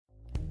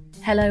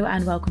Hello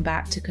and welcome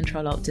back to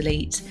Control Alt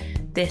Delete.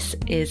 This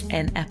is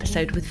an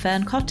episode with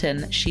Fearne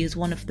Cotton. She is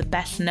one of the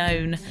best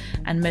known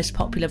and most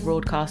popular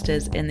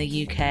broadcasters in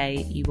the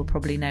UK. You will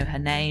probably know her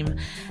name,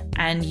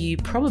 and you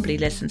probably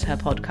listen to her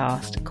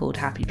podcast called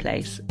Happy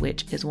Place,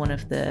 which is one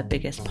of the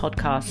biggest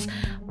podcasts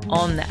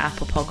on the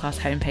Apple Podcast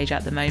homepage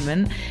at the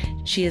moment.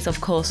 She is of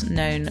course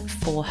known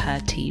for her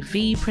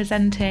TV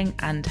presenting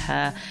and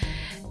her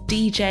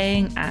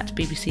DJing at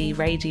BBC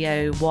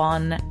Radio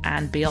 1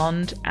 and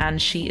beyond,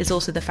 and she is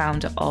also the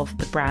founder of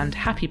the brand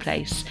Happy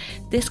Place.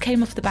 This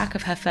came off the back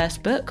of her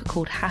first book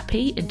called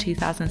Happy in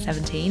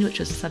 2017, which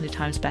was a Sunday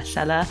Times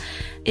bestseller.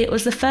 It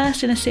was the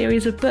first in a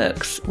series of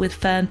books with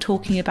Fearne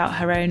talking about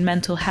her own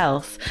mental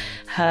health,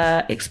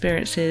 her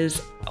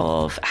experiences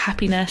of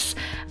happiness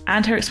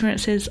and her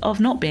experiences of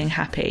not being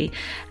happy.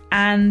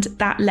 And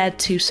that led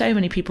to so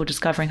many people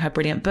discovering her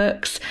brilliant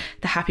books.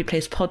 The Happy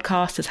Place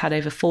podcast has had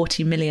over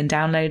 40 million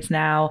downloads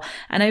now,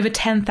 and over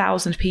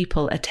 10,000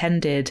 people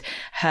attended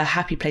her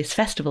Happy Place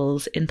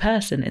festivals in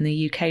person in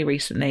the UK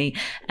recently,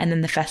 and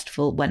then the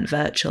festival went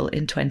virtual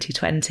in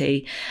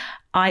 2020.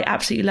 I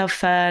absolutely love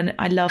Fearne.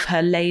 I love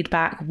her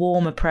laid-back,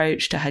 warm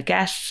approach to her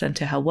guests and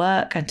to her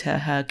work and to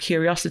her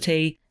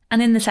curiosity.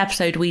 And in this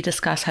episode, we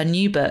discuss her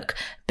new book,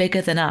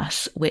 Bigger Than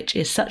Us, which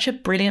is such a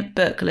brilliant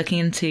book looking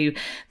into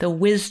the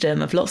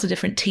wisdom of lots of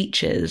different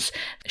teachers.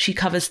 She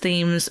covers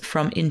themes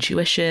from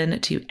intuition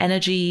to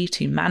energy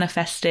to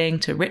manifesting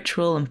to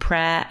ritual and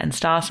prayer and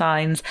star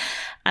signs.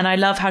 And I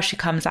love how she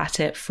comes at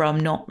it from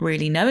not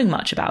really knowing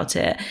much about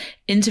it,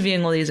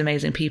 interviewing all these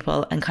amazing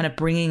people and kind of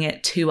bringing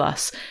it to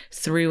us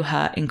through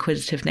her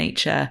inquisitive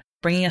nature,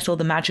 bringing us all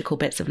the magical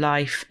bits of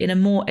life in a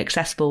more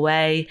accessible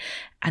way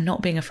and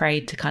not being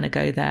afraid to kind of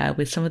go there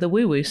with some of the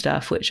woo-woo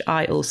stuff, which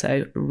I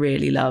also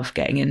really love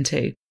getting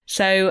into.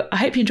 So I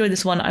hope you enjoyed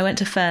this one. I went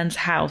to Fearne's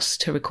house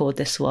to record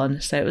this one,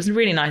 so it was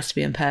really nice to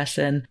be in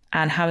person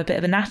and have a bit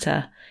of a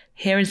natter.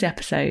 Here is the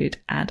episode,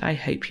 and I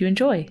hope you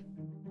enjoy.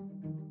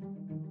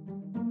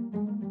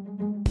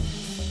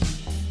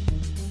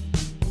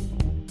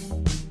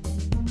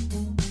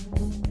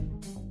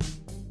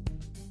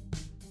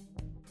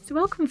 So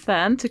welcome,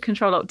 Fearne, to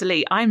Control Alt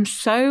Delete. I'm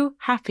so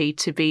happy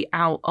to be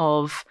out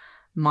of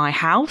my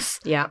house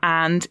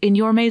and in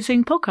your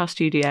amazing podcast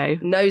studio.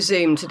 No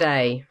Zoom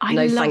today. Thank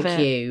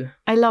you.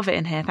 I love it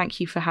in here. Thank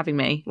you for having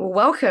me. Well,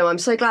 welcome. I'm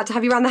so glad to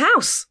have you around the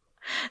house.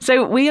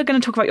 So we are going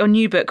to talk about your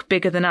new book,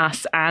 Bigger Than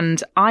Us,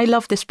 and I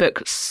love this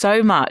book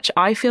so much.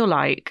 I feel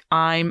like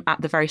I'm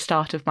at the very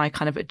start of my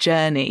kind of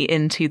journey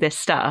into this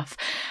stuff.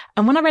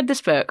 And when I read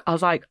this book, I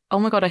was like, oh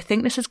my God, I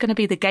think this is going to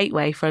be the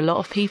gateway for a lot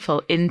of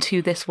people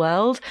into this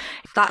world.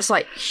 That's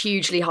like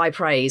hugely high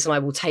praise, and I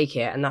will take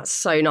it. And that's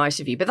so nice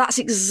of you. But that's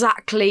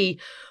exactly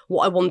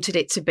what I wanted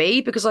it to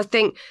be, because I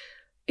think,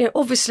 you know,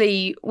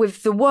 obviously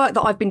with the work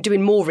that I've been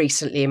doing more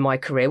recently in my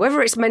career,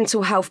 whether it's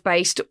mental health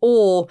based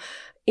or,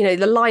 you know,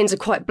 the lines are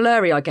quite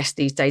blurry, I guess,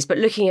 these days, but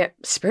looking at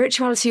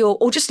spirituality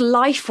or just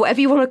life,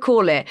 whatever you want to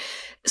call it,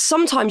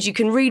 sometimes you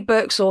can read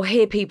books or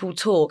hear people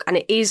talk and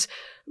it is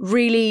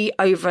really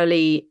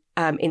overly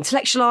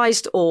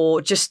intellectualized,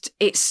 or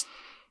it's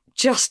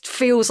just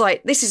feels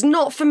like this is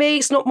not for me.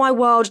 It's not my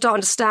world. I don't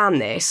understand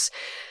this.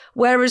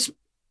 Whereas,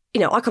 you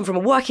know, I come from a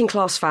working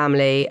class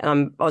family,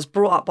 and I was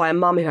brought up by a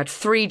mum who had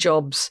 3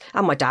 jobs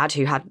and my dad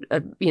who had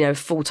a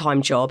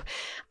full-time job.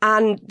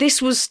 And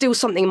this was still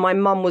something my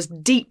mum was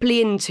deeply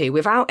into,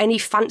 without any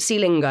fancy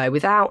lingo,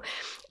 without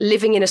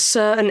living in a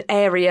certain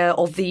area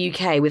of the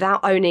UK, without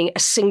owning a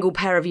single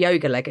pair of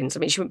yoga leggings. I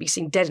mean, she wouldn't be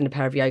seen dead in a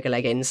pair of yoga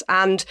leggings.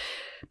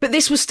 But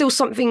this was still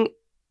something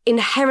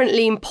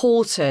inherently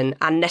important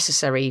and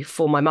necessary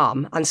for my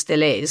mum, and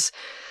still is.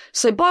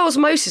 So by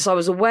osmosis, I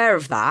was aware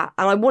of that,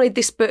 and I wanted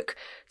this book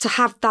to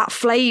have that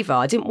flavour.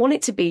 I didn't want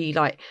it to be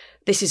like,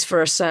 this is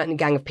for a certain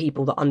gang of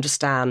people that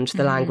understand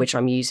the language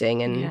I'm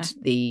using and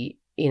the,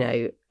 you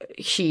know,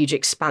 huge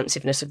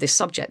expansiveness of this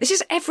subject. This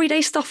is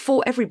everyday stuff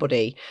for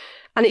everybody.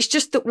 And it's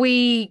just that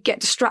we get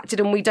distracted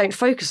and we don't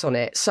focus on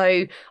it.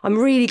 So I'm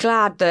really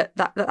glad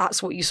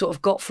that's what you sort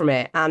of got from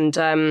it. And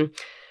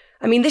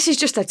I mean, this is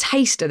just a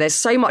taster. There's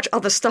so much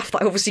other stuff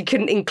that I obviously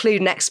couldn't include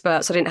in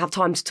experts I didn't have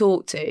time to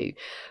talk to.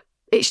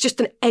 It's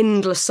just an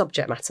endless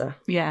subject matter.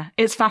 Yeah,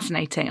 it's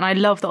fascinating. And I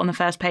love that on the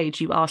first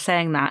page you are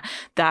saying that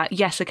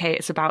yes, okay,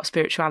 it's about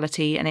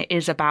spirituality and it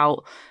is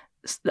about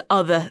the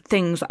other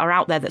things that are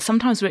out there that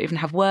sometimes we don't even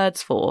have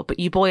words for, but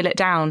you boil it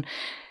down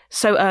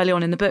so early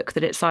on in the book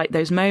that it's like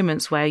those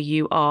moments where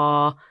you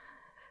are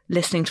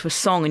listening to a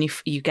song and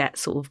you get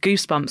sort of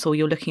goosebumps, or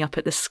you're looking up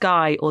at the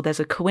sky, or there's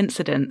a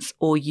coincidence,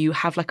 or you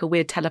have like a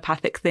weird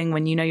telepathic thing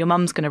when you know your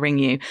mum's going to ring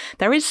you.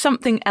 There is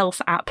something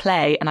else at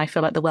play, and I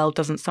feel like the world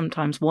doesn't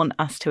sometimes want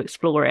us to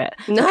explore it.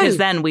 No. Because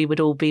then we would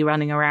all be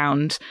running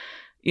around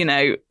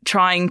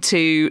trying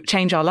to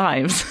change our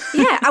lives.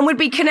 Yeah, and we'd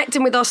be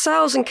connecting with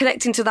ourselves and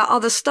connecting to that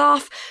other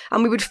stuff,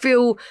 and we would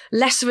feel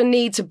less of a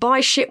need to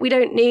buy shit we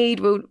don't need.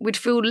 We'd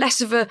feel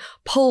less of a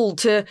pull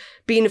to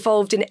be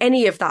involved in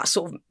any of that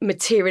sort of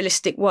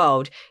materialistic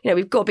world.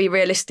 We've got to be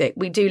realistic.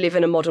 We do live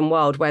in a modern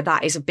world where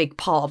that is a big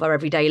part of our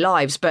everyday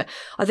lives. But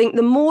I think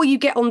the more you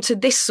get onto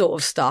this sort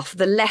of stuff,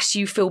 the less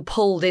you feel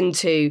pulled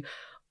into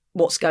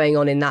what's going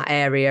on in that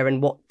area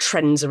and what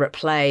trends are at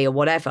play or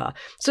whatever.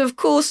 So, of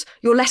course,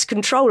 you're less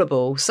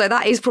controllable. So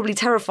that is probably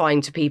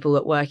terrifying to people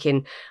that work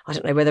in, I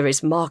don't know, whether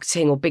it's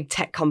marketing or big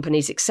tech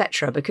companies,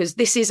 etc., because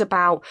this is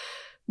about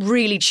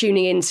really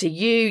tuning into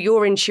you,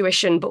 your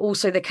intuition, but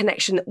also the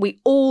connection that we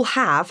all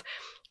have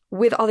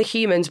with other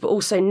humans, but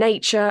also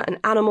nature and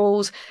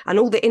animals and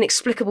all the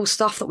inexplicable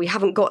stuff that we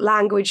haven't got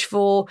language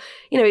for.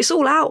 It's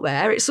all out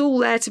there. It's all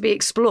there to be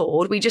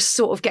explored. We just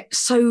sort of get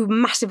so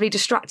massively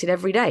distracted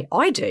every day.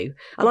 I do.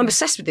 And I'm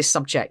obsessed with this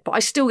subject, but I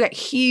still get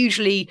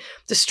hugely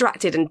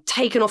distracted and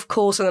taken off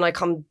course. And then I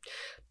come,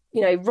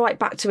 right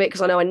back to it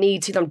because I know I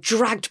need to. I'm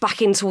dragged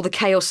back into all the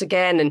chaos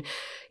again. And,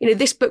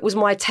 this book was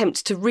my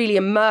attempt to really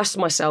immerse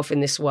myself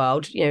in this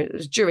world. It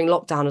was during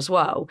lockdown as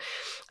well,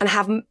 and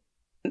have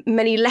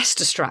many less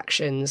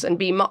distractions and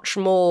be much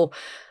more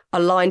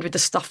aligned with the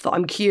stuff that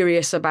I'm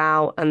curious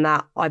about and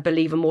that I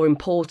believe are more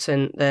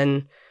important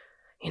than,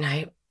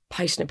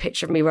 posting a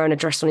picture of me wearing a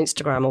dress on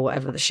Instagram or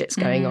whatever the shit's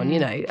going on,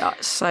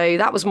 So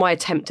that was my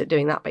attempt at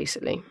doing that,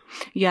 basically.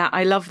 Yeah,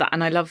 I love that.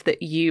 And I love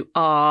that you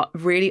are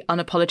really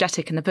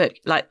unapologetic in the book.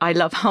 Like, I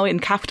love how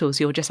in capitals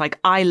you're just like,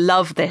 I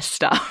love this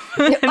stuff.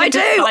 I do.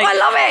 I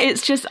love it.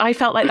 It's just, I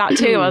felt like that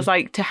too. I was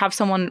like, to have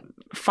someone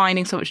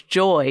finding so much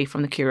joy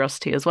from the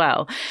curiosity as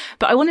well.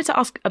 But I wanted to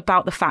ask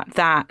about the fact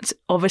that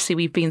obviously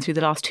we've been through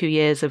the last 2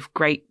 years of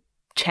great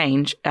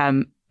change,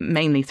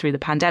 mainly through the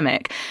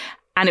pandemic.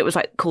 And it was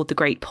like called the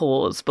Great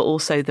Pause, but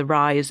also the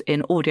rise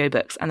in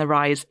audiobooks and the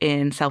rise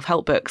in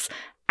self-help books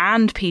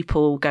and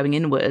people going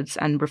inwards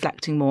and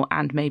reflecting more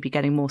and maybe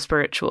getting more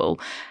spiritual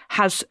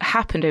has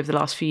happened over the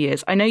last few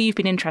years. I know you've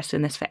been interested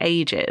in this for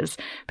ages,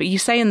 but you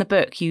say in the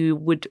book you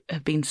would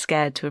have been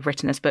scared to have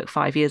written this book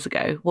 5 years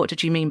ago. What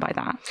did you mean by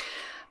that?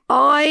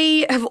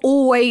 I have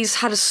always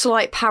had a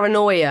slight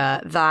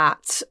paranoia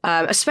that,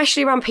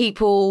 especially around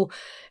people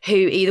who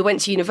either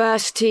went to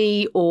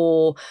university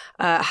or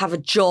have a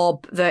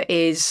job that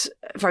is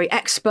very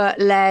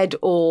expert-led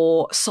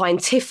or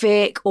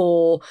scientific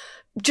or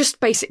just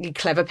basically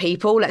clever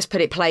people, let's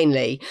put it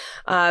plainly,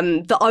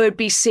 that I would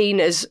be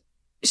seen as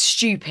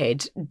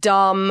stupid,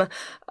 dumb,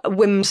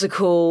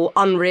 whimsical,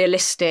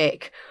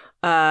 unrealistic,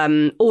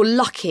 or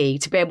lucky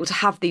to be able to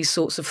have these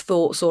sorts of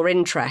thoughts or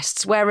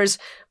interests. Whereas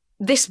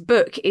this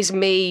book is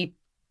me,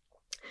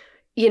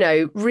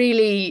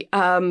 really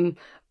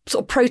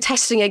sort of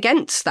protesting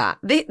against that.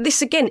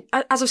 This, again,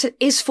 as I've said,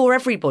 is for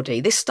everybody.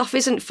 This stuff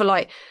isn't for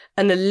like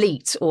an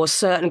elite or a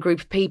certain group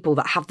of people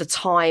that have the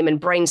time and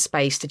brain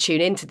space to tune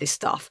into this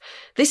stuff.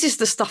 This is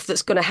the stuff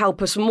that's going to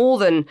help us more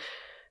than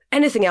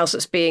anything else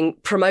that's being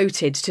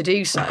promoted to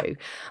do so.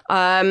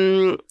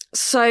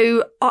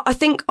 So I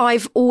think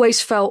I've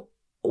always felt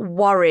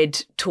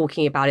worried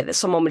talking about it, that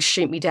someone would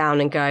shoot me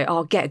down and go,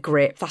 oh, get a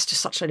grip. That's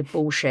just such a load of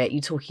bullshit. You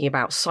talking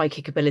about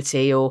psychic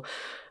ability or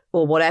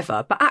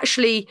whatever. But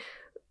actually,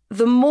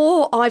 the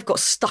more I've got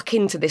stuck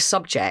into this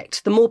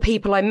subject, the more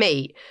people I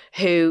meet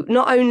who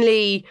not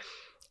only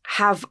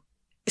have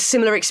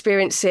similar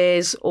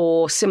experiences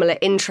or similar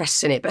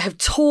interests in it, but have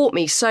taught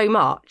me so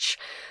much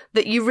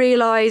that you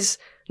realise,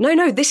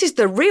 no, this is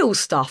the real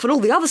stuff and all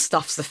the other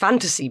stuff's the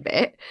fantasy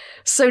bit.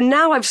 So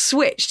now I've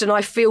switched and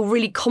I feel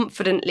really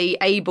confidently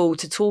able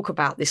to talk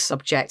about this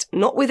subject,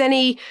 not with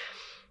any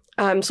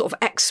sort of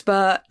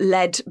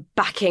expert-led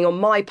backing on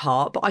my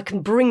part, but I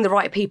can bring the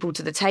right people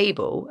to the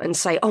table and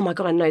say, oh my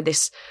God, I know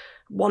this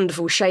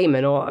wonderful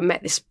shaman, or I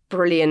met this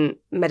brilliant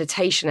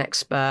meditation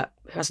expert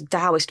who has a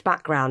Taoist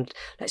background.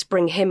 Let's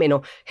bring him in,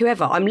 or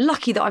whoever. I'm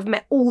lucky that I've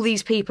met all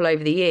these people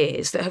over the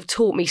years that have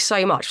taught me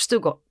so much. I've still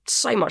got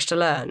so much to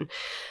learn.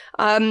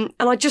 And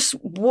I just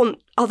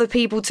want other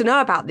people to know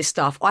about this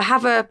stuff. I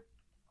have a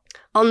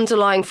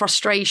underlying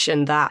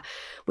frustration that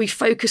we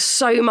focus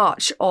so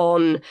much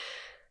on,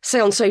 say,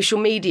 on social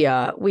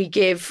media. We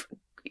give,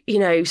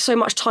 so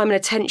much time and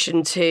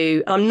attention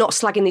to, and I'm not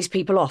slagging these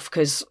people off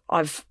because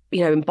I've,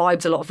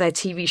 imbibed a lot of their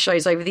TV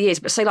shows over the years,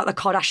 but say like the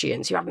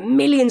Kardashians, who have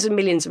millions and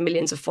millions and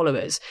millions of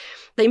followers.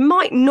 They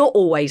might not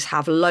always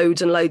have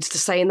loads and loads to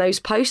say in those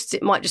posts.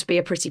 It might just be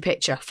a pretty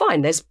picture.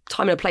 Fine, there's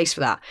time and a place for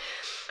that.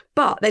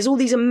 But there's all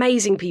these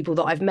amazing people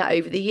that I've met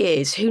over the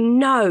years who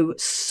know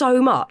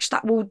so much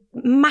that will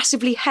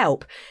massively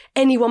help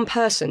any one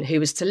person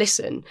who is to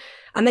listen.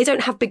 And they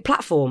don't have big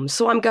platforms.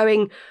 So I'm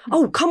going,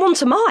 oh, come on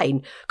to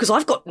mine, because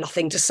I've got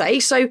nothing to say.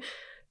 So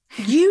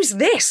use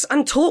this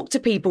and talk to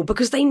people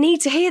because they need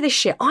to hear this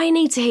shit. I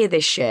need to hear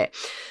this shit.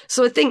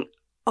 So I think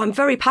I'm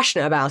very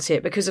passionate about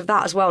it because of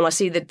that as well. And I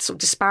see the sort of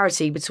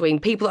disparity between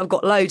people that have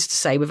got loads to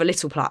say with a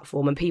little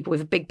platform and people with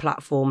a big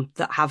platform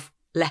that have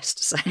less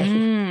to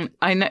say.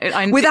 I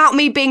know. Without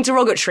me being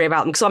derogatory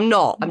about them, because I'm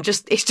not.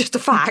 It's just a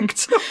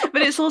fact.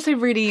 But it's also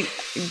really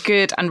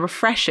good and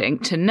refreshing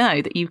to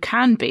know that you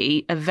can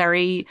be a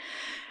very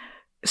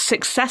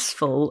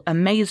successful,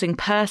 amazing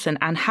person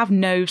and have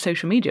no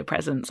social media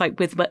presence. Like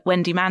with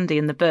Wendy Mandy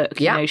in the book,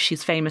 you know,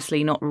 she's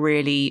famously not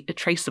really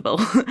traceable.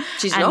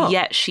 She's and not.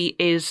 Yet she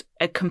is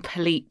a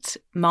complete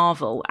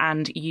marvel,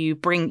 and you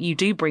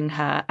do bring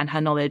her and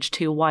her knowledge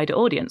to a wider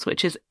audience,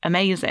 which is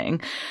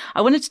amazing. I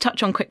wanted to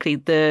touch on quickly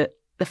the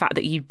fact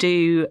that you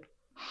do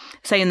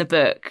say in the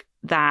book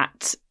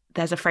that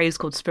there's a phrase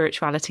called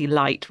spirituality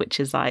light, which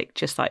is like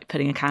just like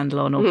putting a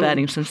candle on or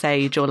burning some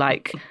sage or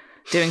like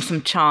doing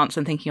some chants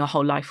and thinking your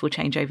whole life will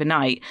change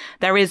overnight.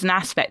 There is an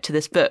aspect to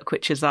this book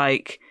which is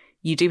like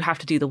you do have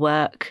to do the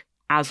work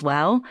as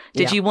well.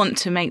 Did you want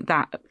to make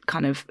that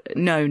kind of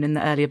known in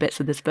the earlier bits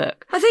of this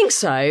book? I think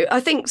so. I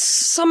think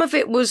some of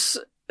it was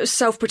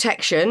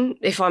self-protection,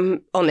 if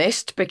I'm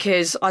honest,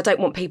 because I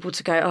don't want people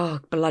to go, oh,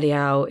 bloody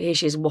hell, here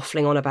she is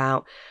waffling on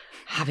about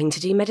having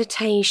to do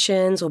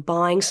meditations or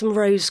buying some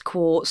rose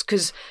quartz,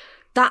 because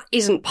that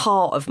isn't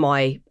part of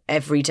my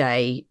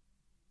everyday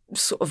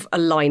sort of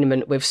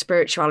alignment with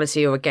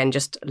spirituality or, again,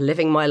 just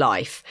living my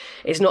life.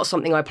 It's not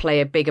something I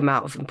play a big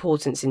amount of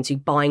importance into,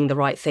 buying the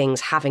right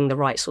things, having the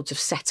right sort of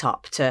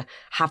setup to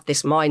have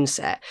this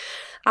mindset.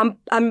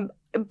 And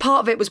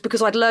part of it was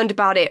because I'd learned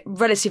about it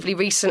relatively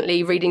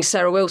recently reading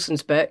Sarah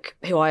Wilson's book,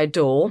 who I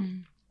adore,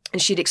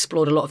 and she'd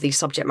explored a lot of these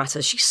subject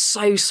matters. She's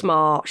so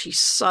smart. She's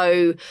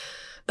so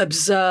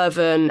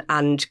observant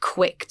and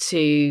quick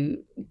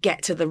to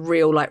get to the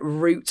real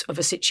root of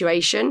a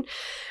situation.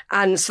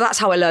 And so that's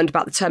how I learned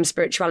about the term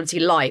spirituality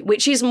light,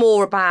 which is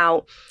more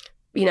about,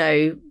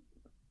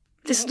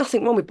 there's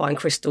nothing wrong with buying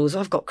crystals.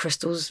 I've got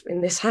crystals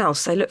in this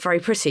house. They look very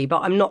pretty,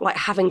 but I'm not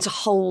having to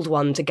hold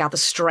one to gather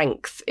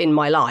strength in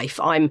my life.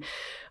 I'm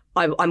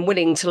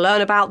willing to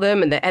learn about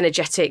them and the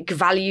energetic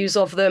values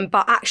of them.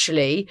 But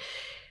actually,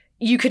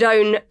 you could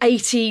own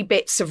 80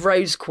 bits of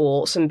rose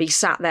quartz and be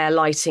sat there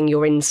lighting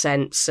your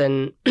incense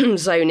and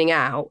zoning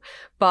out.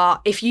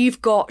 But if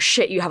you've got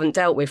shit you haven't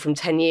dealt with from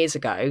 10 years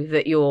ago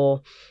that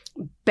you're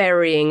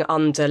burying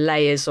under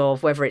layers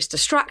of, whether it's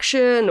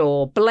distraction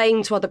or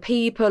blame to other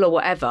people or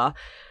whatever,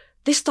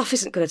 this stuff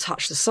isn't going to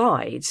touch the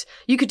sides.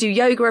 You could do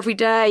yoga every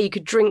day. You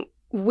could drink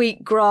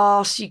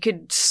wheatgrass. You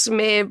could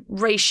smear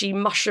reishi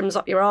mushrooms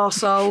up your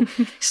arsehole.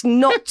 It's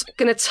not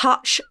going to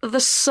touch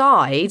the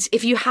sides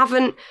if you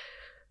haven't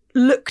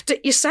looked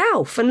at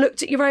yourself and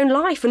looked at your own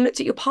life and looked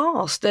at your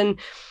past, and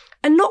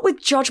not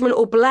with judgment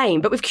or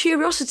blame, but with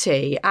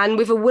curiosity and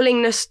with a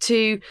willingness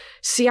to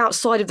see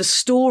outside of the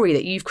story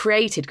that you've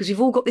created. Because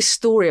we've all got this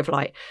story of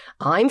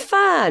I'm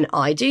Fern,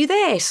 I do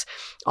this,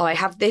 I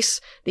have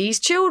these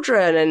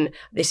children, and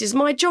this is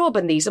my job,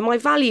 and these are my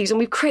values. And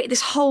we've created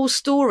this whole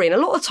story. And a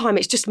lot of the time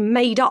it's just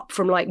made up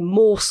from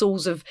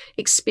morsels of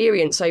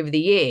experience over the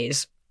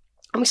years.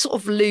 And we sort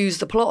of lose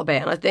the plot a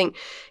bit. And I think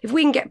if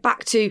we can get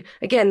back to,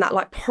 again,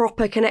 that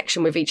proper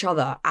connection with each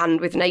other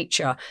and with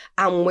nature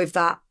and with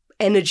that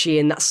energy,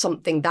 and that's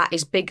something that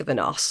is bigger than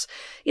us,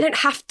 you don't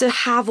have to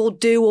have or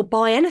do or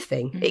buy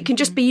anything. Mm-hmm. It can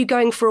just be you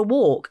going for a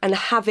walk and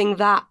having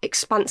that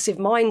expansive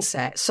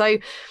mindset. So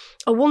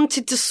I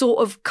wanted to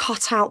sort of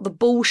cut out the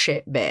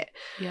bullshit bit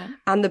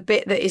and the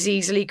bit that is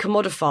easily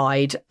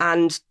commodified,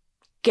 and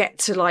get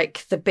to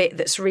the bit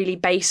that's really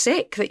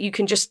basic, that you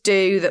can just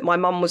do, that my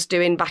mum was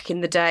doing back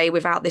in the day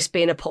without this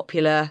being a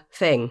popular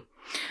thing.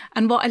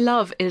 And what I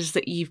love is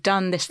that you've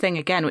done this thing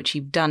again, which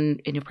you've done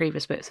in your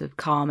previous books of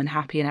Calm and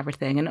Happy and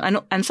everything.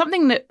 And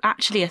something that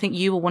actually I think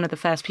you were one of the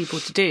first people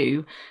to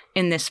do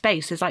in this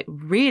space is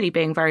really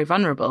being very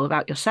vulnerable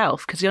about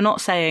yourself, because you're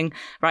not saying,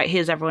 right,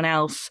 here's everyone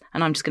else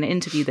and I'm just going to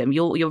interview them.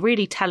 You're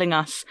really telling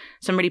us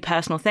some really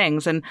personal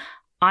things. And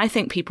I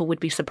think people would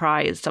be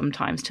surprised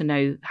sometimes to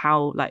know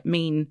how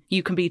mean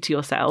you can be to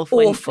yourself.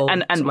 Awful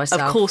and to myself.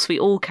 Of course we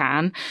all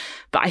can.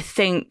 But I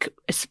think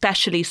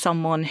especially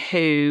someone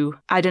who,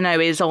 I don't know,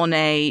 is on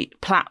a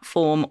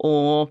platform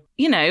or,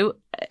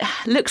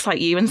 looks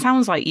like you and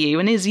sounds like you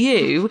and is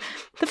you,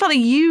 the fact that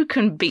you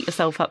can beat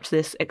yourself up to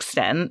this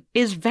extent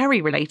is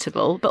very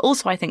relatable, but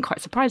also I think quite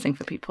surprising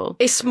for people.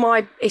 It's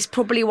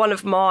probably one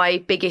of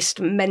my biggest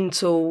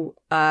mental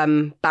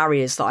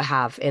barriers that I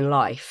have in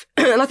life.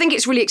 And I think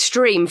it's really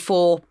extreme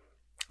for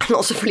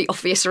lots of really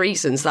obvious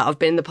reasons, that I've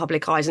been in the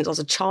public eye since I was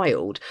a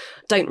child.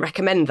 Don't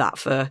recommend that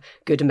for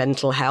good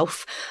mental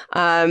health.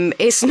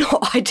 It's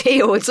not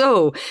ideal at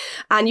all.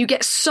 And you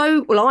get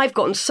I've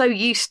gotten so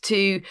used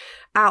to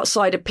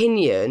outside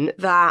opinion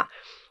that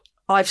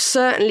I've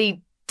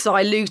certainly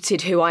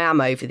diluted who I am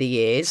over the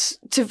years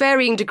to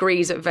varying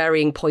degrees at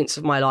varying points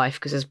of my life,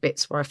 because there's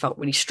bits where I felt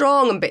really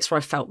strong and bits where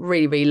I felt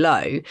really, really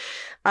low.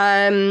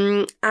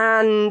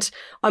 And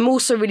I'm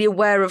also really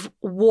aware of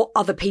what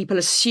other people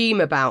assume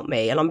about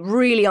me. And I'm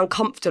really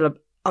uncomfortable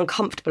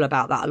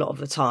about that a lot of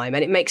the time.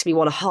 And it makes me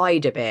want to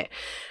hide a bit.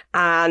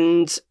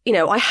 And,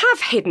 I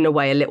have hidden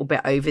away a little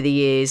bit over the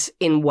years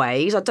in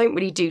ways. I don't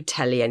really do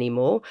telly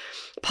anymore,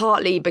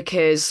 partly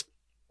because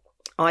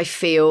I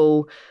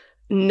feel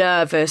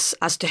nervous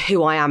as to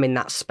who I am in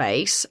that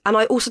space. And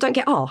I also don't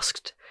get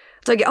asked.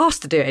 I don't get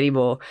asked to do it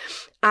anymore.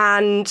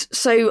 And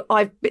so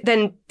I've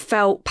then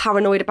felt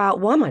paranoid about,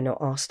 why am I not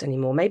asked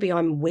anymore? Maybe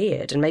I'm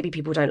weird and maybe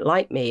people don't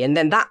like me. And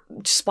then that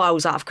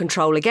spirals out of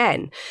control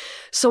again.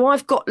 So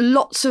I've got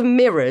lots of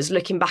mirrors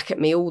looking back at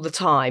me all the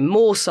time,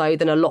 more so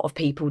than a lot of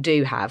people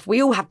do have.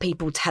 We all have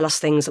people tell us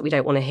things that we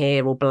don't want to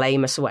hear or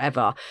blame us or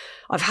whatever.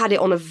 I've had it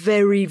on a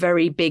very,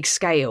 very big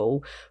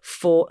scale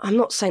for, I'm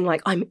not saying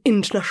like I'm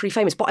internationally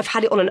famous, but I've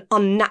had it on an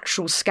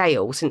unnatural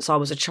scale since I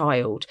was a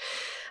child.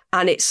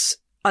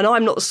 And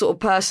I'm not the sort of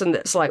person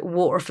that's like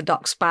water off a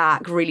duck's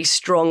back, really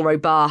strong,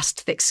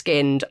 robust,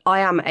 thick-skinned. I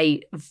am a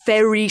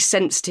very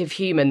sensitive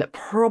human that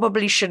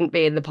probably shouldn't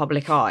be in the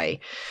public eye.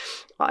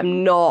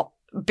 I'm not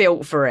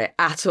built for it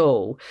at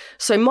all.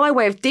 So my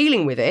way of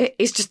dealing with it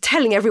is just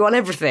telling everyone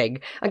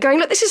everything and going,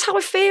 look, this is how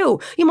I feel.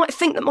 You might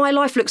think that my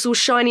life looks all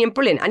shiny and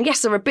brilliant. And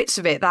yes, there are bits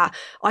of it that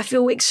I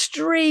feel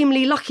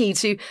extremely lucky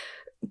to,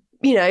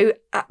 you know,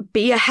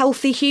 be a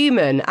healthy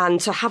human and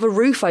to have a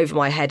roof over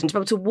my head and to be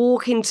able to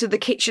walk into the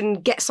kitchen,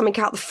 get something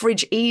out the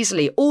fridge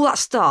easily. All that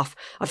stuff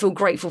I feel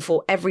grateful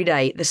for every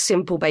day, the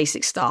simple,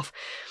 basic stuff.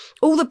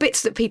 All the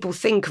bits that people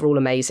think are all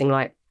amazing,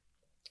 like,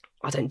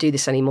 I don't do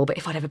this anymore, but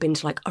if I'd ever been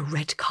to like a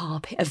red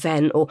carpet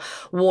event or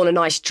worn a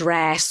nice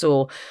dress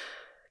or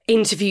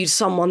interviewed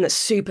someone that's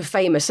super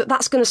famous,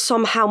 that's going to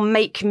somehow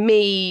make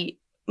me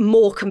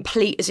more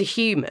complete as a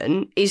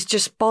human is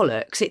just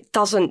bollocks. It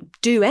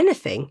doesn't do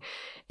anything.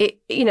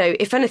 You know,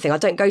 if anything, I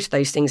don't go to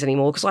those things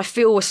anymore because I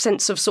feel a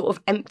sense of sort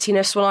of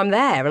emptiness when I'm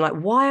there. And like,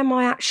 why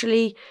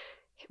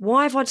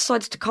have I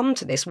decided to come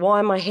to this? Why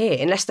am I here?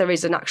 Unless there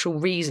is an actual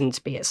reason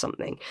to be at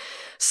something.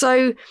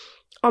 So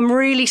I'm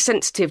really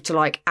sensitive to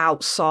like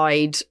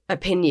outside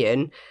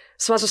opinion.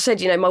 So as I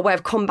said, you know, my way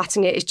of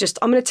combating it is just,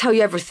 I'm going to tell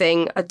you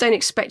everything. I don't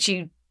expect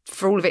you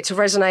for all of it to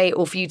resonate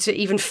or for you to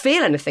even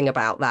feel anything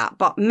about that.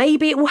 But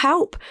maybe it will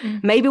help.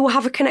 Maybe we'll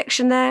have a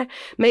connection there.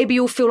 Maybe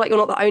you'll feel like you're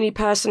not the only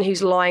person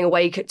who's lying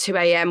awake at 2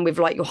 a.m. with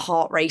like your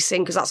heart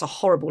racing, because that's a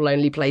horrible,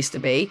 lonely place to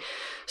be.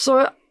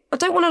 So I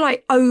don't want to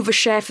like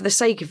overshare for the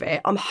sake of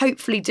it. I'm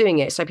hopefully doing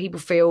it so people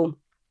feel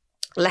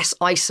less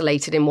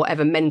isolated in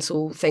whatever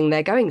mental thing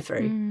they're going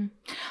through.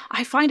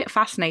 I find it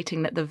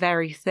fascinating that the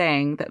very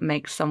thing that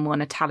makes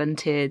someone a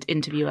talented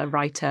interviewer,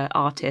 writer,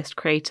 artist,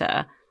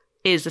 creator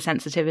is the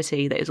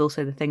sensitivity that is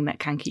also the thing that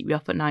can keep you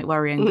up at night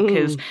worrying.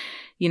 Because,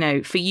 you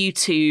know, for you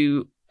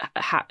to,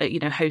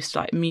 host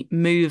like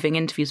moving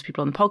interviews with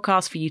people on the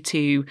podcast, for you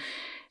to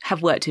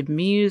have worked in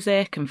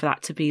music and for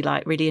that to be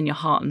like really in your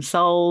heart and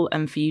soul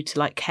and for you to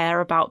like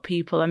care about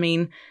people. I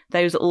mean,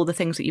 those are all the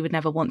things that you would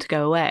never want to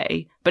go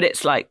away. But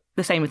it's like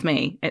the same with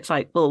me. It's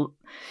like, well,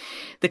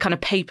 the kind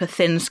of paper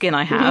thin skin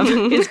I have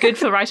is good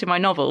for writing my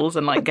novels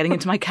and like getting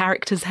into my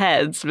characters'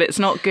 heads, but it's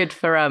not good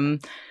for,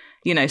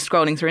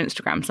 scrolling through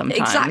Instagram sometimes.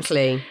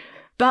 Exactly.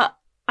 But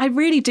I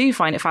really do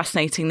find it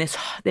fascinating, this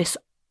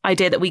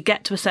idea that we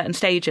get to a certain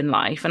stage in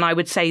life. And I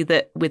would say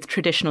that with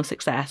traditional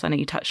success, I know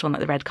you touched on like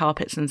the red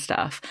carpets and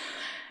stuff,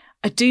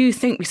 I do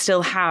think we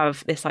still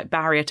have this like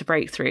barrier to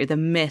break through, the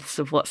myths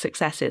of what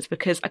success is,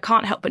 because I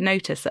can't help but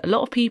notice that a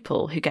lot of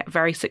people who get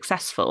very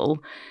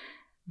successful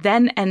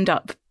then end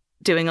up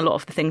doing a lot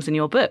of the things in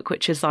your book,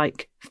 which is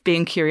like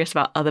being curious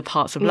about other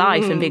parts of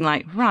life and being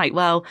like, right,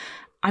 well,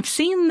 I've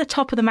seen the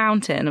top of the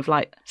mountain of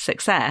like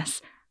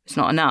success. It's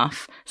not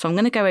enough. So I'm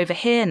going to go over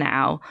here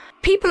now.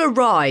 People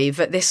arrive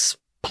at this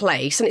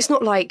place and it's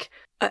not like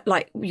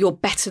you're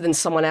better than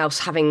someone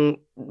else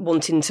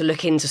wanting to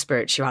look into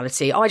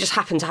spirituality. I just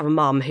happen to have a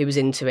mum who was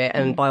into it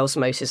and by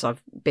osmosis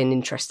I've been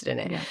interested in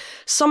it. Yeah.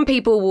 Some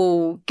people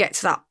will get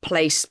to that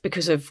place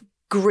because of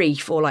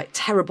grief or like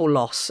terrible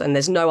loss and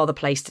there's no other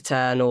place to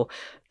turn or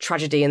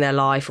tragedy in their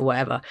life or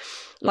whatever.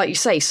 Like you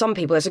say, some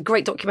people, there's a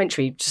great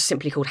documentary just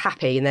simply called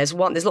Happy, and there's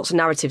lots of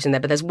narratives in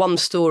there, but there's one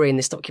story in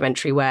this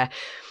documentary where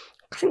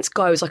I think this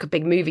guy was like a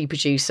big movie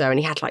producer and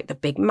he had like the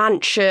big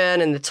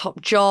mansion and the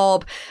top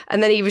job.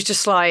 And then he was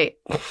just like,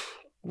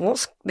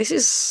 this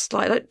is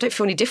like, I don't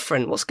feel any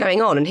different. What's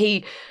going on? And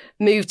he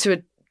moved to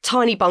a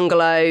tiny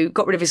bungalow,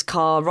 got rid of his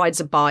car, rides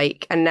a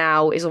bike, and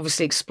now is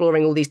obviously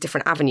exploring all these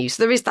different avenues.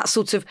 So there is that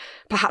sort of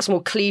perhaps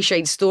more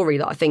cliched story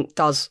that I think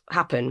does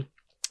happen.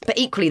 But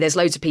equally, there's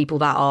loads of people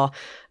that are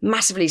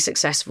massively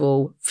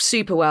successful,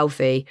 super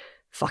wealthy,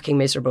 fucking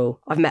miserable.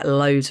 I've met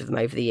loads of them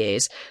over the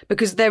years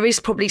because there is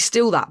probably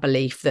still that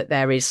belief that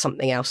there is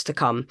something else to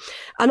come.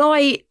 And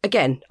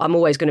I'm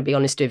always going to be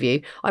honest with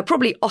you, I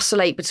probably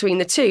oscillate between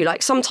the two.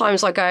 Like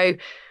sometimes I go,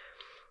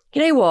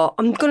 you know what,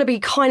 I'm going to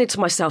be kinder to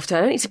myself. I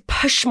don't need to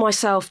push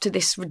myself to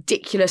this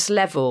ridiculous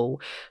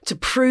level to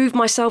prove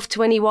myself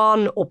to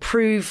anyone or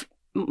prove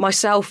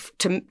myself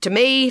to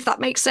me, if that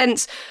makes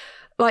sense.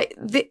 Like,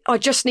 I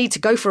just need to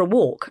go for a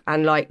walk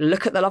and like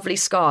look at the lovely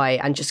sky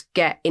and just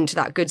get into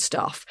that good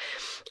stuff.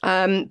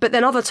 But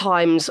then other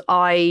times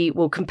I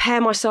will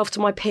compare myself to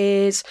my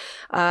peers.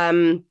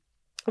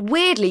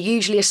 Weirdly,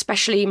 usually,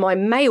 especially my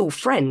male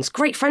friends,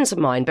 great friends of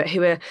mine, but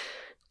who are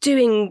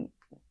doing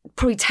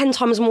probably 10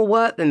 times more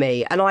work than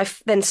me. And I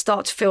then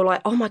start to feel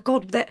like, oh my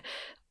God,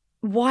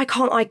 why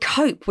can't I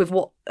cope with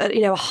what,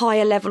 a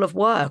higher level of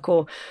work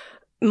or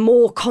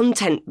more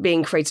content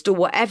being created or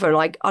whatever?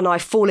 And I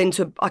fall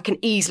into, I can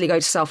easily go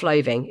to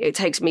self-loathing. It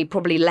takes me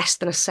probably less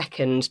than a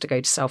second to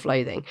go to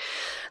self-loathing.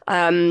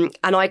 And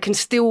I can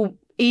still,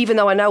 even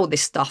though I know all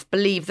this stuff,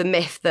 believe the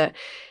myth that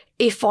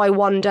if I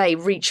one day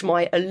reach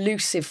my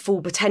elusive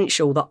full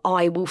potential, that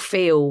I will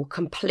feel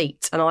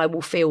complete and I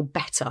will feel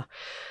better.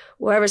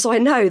 Whereas I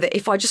know that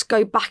if I just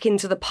go back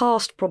into the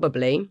past,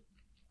 probably,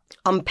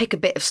 unpick a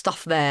bit of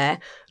stuff there,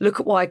 look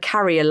at why I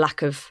carry a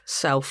lack of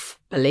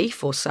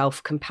self-belief or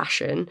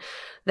self-compassion,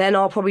 then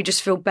I'll probably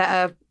just feel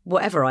better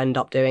whatever I end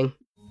up doing.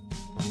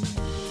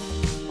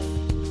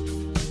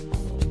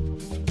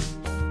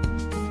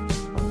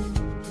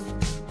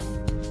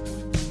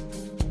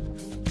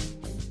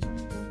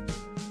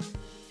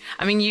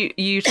 I mean,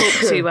 you talked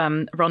to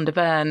Rhonda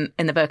Byrne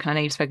in the book, and I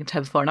know you've spoken to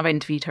her before, and I've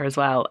interviewed her as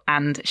well,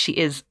 and she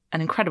is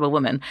an incredible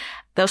woman.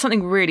 There was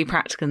something really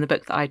practical in the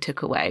book that I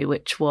took away,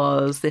 which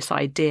was this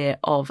idea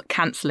of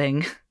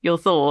cancelling your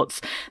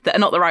thoughts that are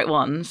not the right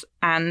ones.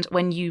 And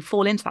when you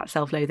fall into that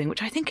self-loathing,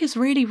 which I think is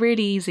really,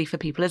 really easy for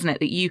people, isn't it?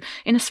 That you,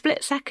 in a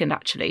split second,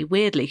 actually,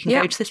 weirdly, can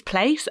go to this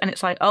place and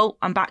it's like, oh,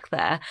 I'm back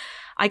there.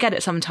 I get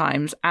it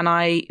sometimes, and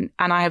I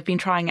have been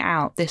trying it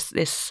out,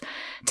 this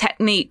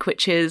technique,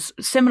 which is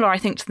similar, I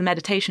think, to the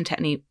meditation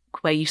technique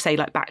where you say,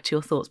 like, back to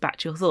your thoughts.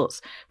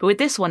 But with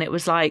this one, it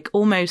was like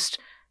almost,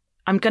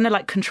 I'm going to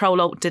like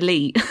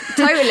Control-Alt-Delete.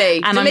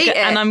 Totally. and Delete it.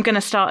 And I'm going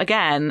to start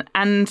again.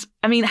 And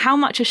I mean, how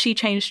much has she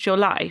changed your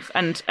life?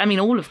 And I mean,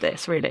 all of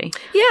this, really.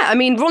 Yeah, I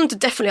mean, Rhonda,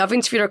 definitely. I've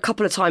interviewed her a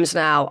couple of times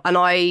now. And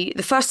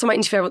the first time I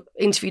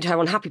interviewed her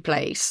on Happy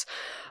Place,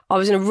 I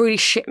was in a really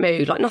shit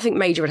mood. Like, nothing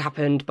major had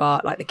happened,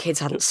 but like the kids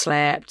hadn't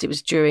slept. It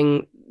was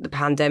during the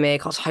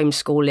pandemic. I was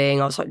homeschooling.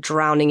 I was like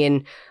drowning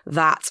in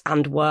that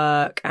and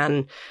work.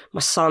 And my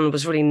son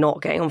was really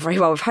not getting on very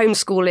well with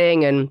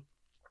homeschooling. And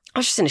I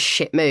was just in a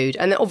shit mood.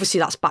 And then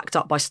obviously that's backed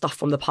up by stuff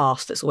from the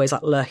past that's always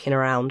like lurking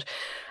around.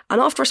 And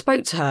after I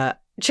spoke to her,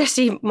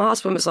 Jesse, my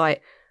husband, was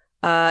like,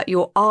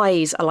 your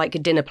eyes are like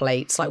dinner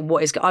plates. Like,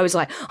 what is... I was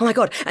like, oh my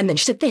God. And then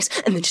she said this,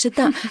 and then she said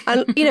that.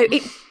 And,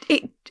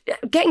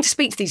 getting to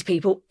speak to these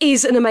people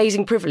is an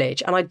amazing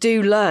privilege. And I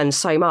do learn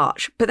so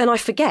much. But then I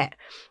forget.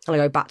 And I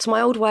go back to my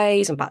old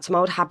ways and back to my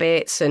old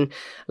habits. And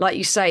like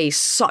you say,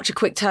 such a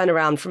quick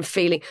turnaround from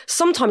feeling...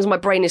 Sometimes my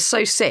brain is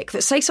so sick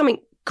that, say something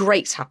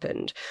great's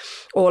happened,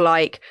 or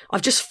like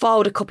I've just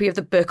filed a copy of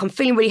the book, I'm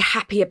feeling really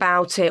happy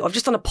about it, or I've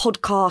just done a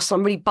podcast,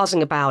 I'm really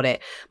buzzing about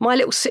it, my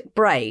little sick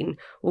brain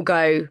will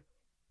go,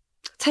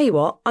 tell you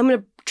what, I'm going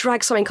to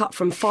drag something up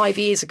from 5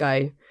 years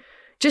ago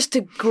just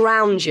to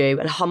ground you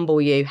and humble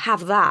you.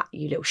 Have that,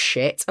 you little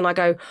shit. And I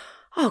go,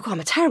 oh God, I'm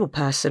a terrible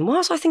person. Why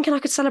was I thinking I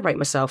could celebrate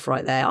myself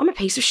right there? I'm a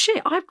piece of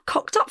shit. I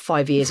cocked up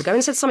 5 years ago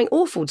and said something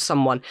awful to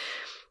someone.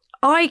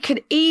 I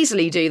could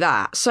easily do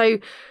that. So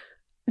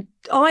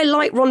I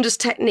like Rhonda's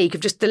technique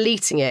of just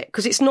deleting it,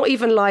 because it's not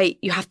even like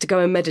you have to go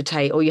and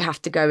meditate or you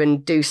have to go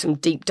and do some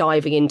deep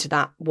diving into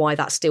that, why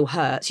that still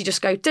hurts. You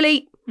just go,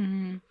 delete.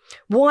 Mm-hmm.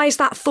 Why is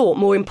that thought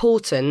more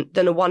important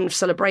than a one of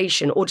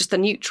celebration or just a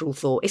neutral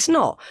thought? It's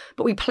not.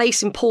 But we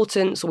place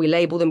importance, or we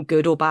label them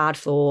good or bad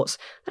thoughts.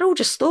 They're all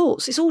just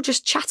thoughts. It's all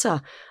just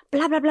chatter,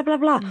 blah, blah, blah, blah,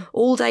 blah,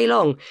 all day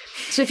long.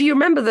 So if you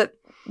remember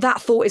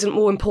that thought isn't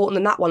more important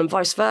than that one and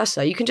vice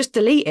versa, you can just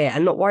delete it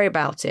and not worry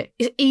about it.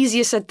 It's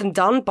easier said than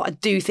done, but I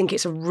do think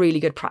it's a really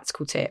good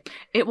practical tip.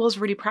 It was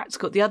really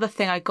practical. The other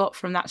thing I got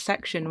from that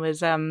section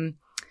was,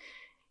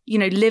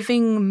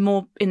 living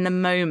more in the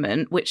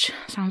moment, which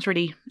sounds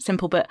really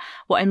simple, but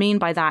what I mean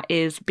by that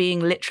is being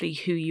literally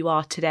who you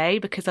are today,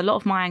 because a lot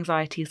of my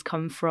anxieties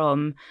come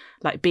from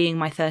like being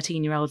my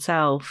 13-year-old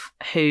self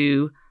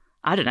who,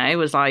 I don't know,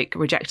 was like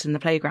rejected in the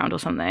playground or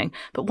something.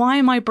 But why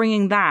am I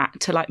bringing that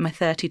to like my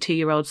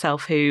 32-year-old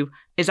self who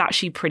is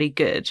actually pretty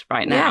good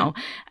right now?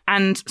 Yeah.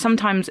 And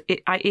sometimes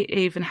it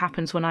even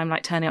happens when I'm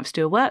like turning up to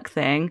do a work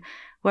thing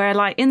where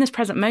like in this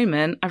present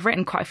moment, I've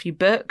written quite a few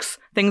books.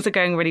 Things are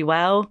going really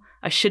well.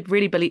 I should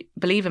really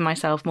believe in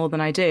myself more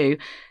than I do.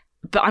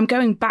 But I'm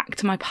going back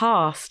to my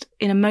past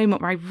in a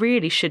moment where I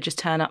really should just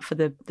turn up for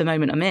the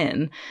moment I'm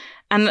in.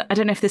 And I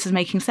don't know if this is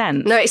making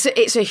sense. No,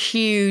 it's a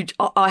huge...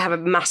 I have a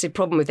massive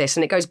problem with this,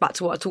 and it goes back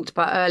to what I talked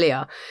about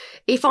earlier.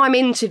 If I'm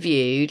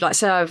interviewed, like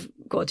say I've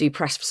got to do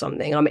press for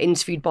something, and I'm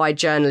interviewed by a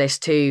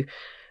journalist who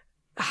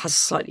has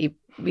slightly,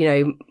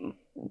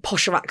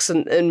 posher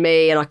accent than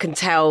me, and I can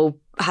tell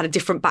had a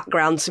different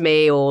background to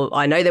me, or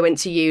I know they went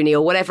to uni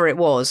or whatever it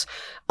was,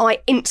 I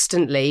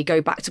instantly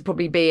go back to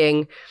probably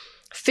being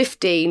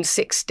 15,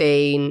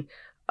 16.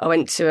 I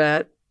went to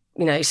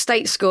a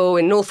state school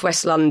in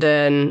northwest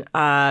London.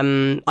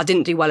 I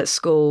didn't do well at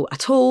school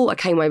at all. I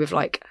came away with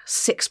like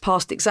 6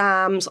 passed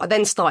exams. I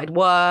then started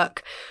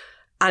work.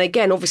 And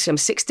again, obviously I'm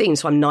 16,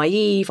 so I'm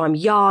naive, I'm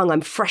young,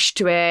 I'm fresh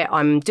to it.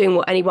 I'm doing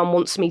what anyone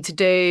wants me to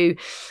do.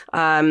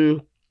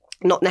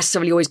 Not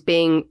necessarily always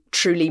being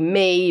truly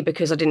me,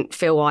 because I didn't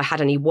feel I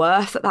had any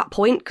worth at that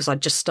point because I'd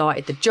just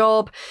started the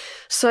job.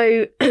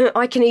 So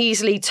I can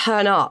easily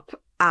turn up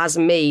as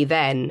me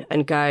then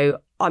and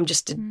go, I'm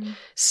just a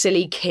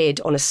silly kid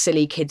on a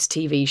silly kids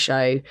TV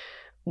show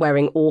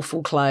wearing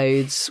awful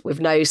clothes with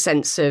no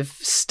sense of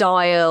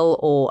style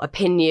or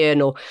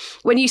opinion. Or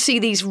when you see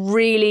these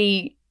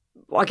really,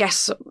 I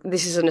guess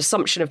this is an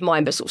assumption of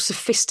mine, but sort of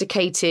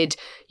sophisticated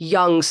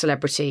young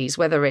celebrities,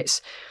 whether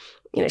it's,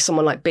 you know,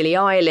 someone like Billie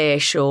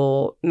Eilish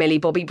or Millie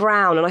Bobby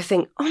Brown, and I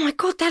think, oh my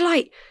God, they're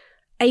like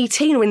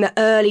 18 or in their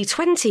early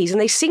 20s, and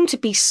they seem to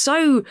be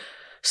so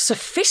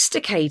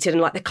sophisticated,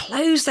 and like the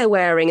clothes they're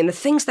wearing and the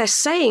things they're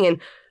saying. And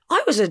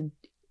I was an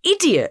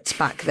idiot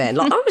back then.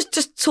 Like I was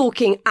just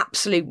talking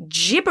absolute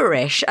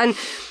gibberish, and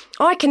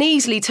I can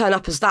easily turn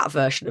up as that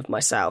version of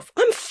myself.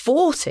 I'm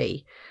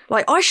 40.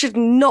 Like I should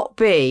not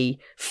be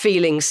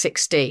feeling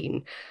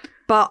 16.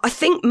 But I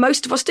think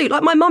most of us do.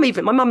 Like my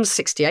mum's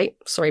 68.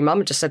 Sorry,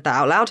 mum, I just said that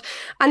out loud.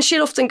 And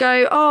she'll often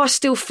go, oh, I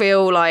still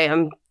feel like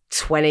I'm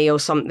 20 or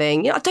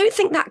something. You know, I don't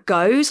think that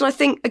goes. And I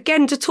think,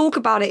 again, to talk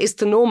about it is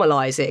to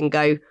normalise it and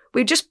go,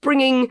 we're just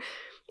bringing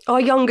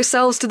our younger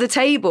selves to the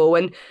table.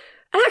 And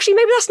actually,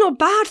 maybe that's not a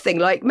bad thing.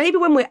 Like maybe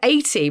when we're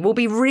 80, we'll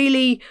be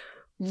really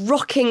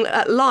rocking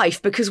at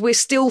life because we're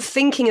still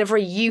thinking in a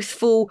very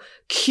youthful,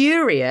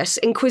 curious,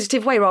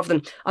 inquisitive way, rather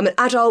than I'm an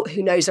adult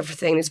who knows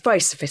everything, is very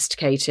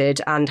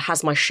sophisticated and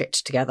has my shit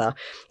together.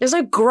 There's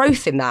no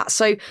growth in that.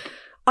 So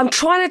I'm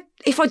trying to,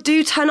 if I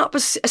do turn up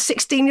as a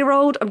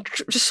 16-year-old, I'm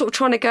just sort of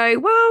trying to go,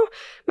 well,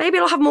 maybe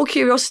I'll have more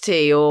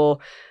curiosity, or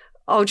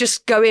I'll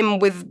just go in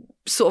with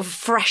sort of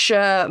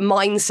fresher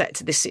mindset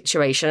to this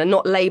situation and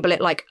not label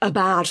it like a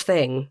bad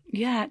thing.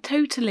 Yeah,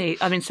 totally.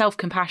 I mean,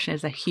 self-compassion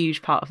is a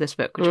huge part of this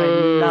book, which I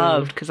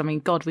loved, because, I mean,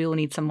 God, we all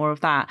need some more of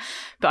that.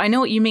 But I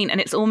know what you mean.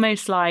 And it's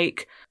almost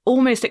like,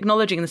 almost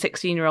acknowledging the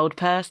 16-year-old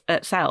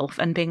self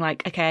and being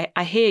like, okay,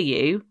 I hear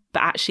you,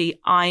 but actually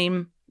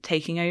I'm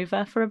taking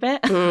over for a bit.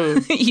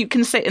 You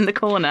can sit in the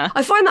corner.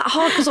 I find that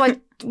hard because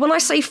when I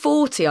say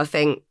 40, I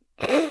think,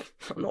 I'm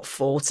not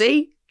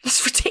 40.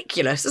 That's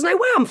ridiculous. There's no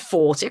way I'm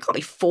 40. I can't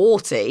be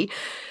 40.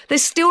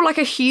 There's still like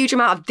a huge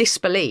amount of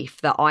disbelief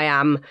that I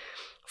am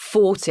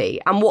 40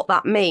 and what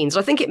that means.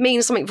 I think it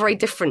means something very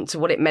different to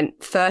what it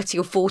meant 30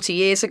 or 40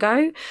 years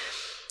ago.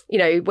 You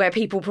know, where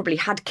people probably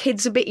had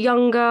kids a bit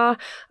younger.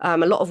 A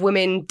lot of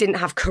women didn't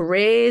have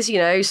careers, you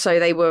know, so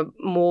they were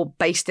more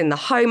based in the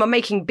home. I'm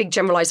making big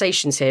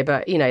generalisations here,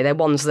 but, you know, they're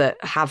ones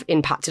that have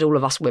impacted all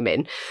of us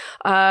women.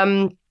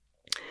 And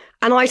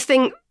I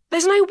think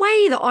there's no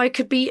way that I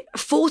could be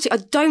 40.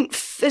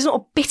 There's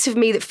not a bit of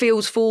me that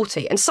feels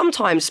 40. And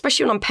sometimes,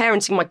 especially when I'm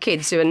parenting my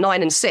kids who are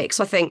 9 and 6,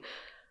 I think,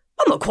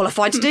 I'm not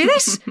qualified to do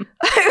this. Who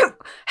am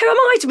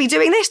I to be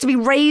doing this? To be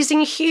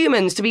raising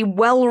humans, to be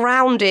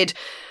well-rounded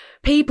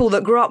people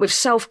that grew up with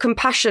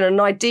self-compassion and an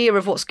idea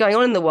of what's going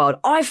on in the world.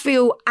 I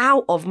feel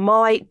out of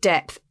my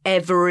depth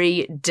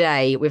every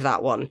day with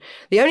that one.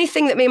 The only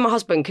thing that me and my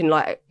husband can,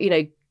 like, you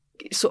know,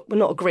 sort of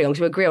not agree on,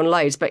 because we agree on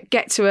loads, but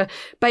get to a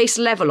base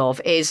level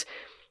of is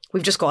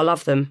we've just got to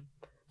love them.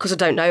 Because I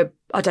don't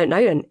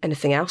know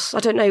anything else. I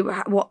don't know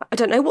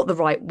what the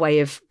right way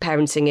of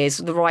parenting is,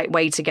 the right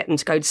way to get them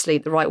to go to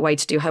sleep, the right way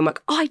to do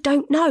homework. I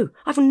don't know.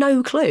 I have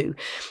no clue.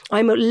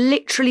 I'm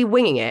literally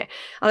winging it.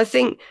 And I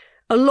think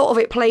a lot of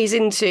it plays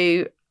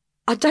into,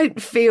 I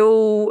don't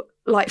feel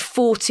like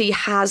 40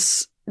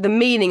 has the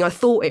meaning I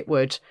thought it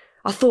would.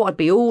 I thought I'd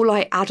be all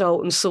like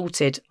adult and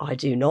sorted. I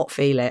do not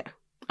feel it.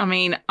 I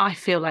mean, I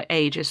feel like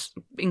age is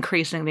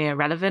increasingly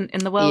irrelevant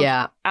in the world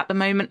at the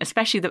moment,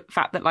 especially the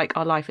fact that, like,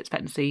 our life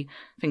expectancy,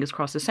 fingers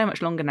crossed, is so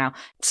much longer now.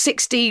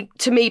 60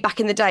 to me back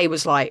in the day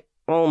was like,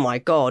 oh my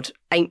God,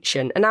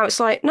 ancient. And now it's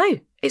like, no,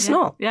 it's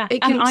not. Yeah,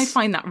 and I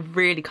find that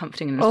really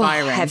comforting and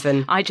inspiring. Oh,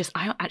 heaven. I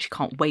actually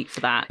can't wait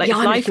for that. Like, if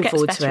life gets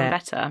better and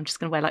better, I'm just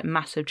going to wear, like,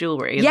 massive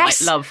jewellery and, like,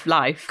 love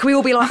life. Can we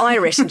all be like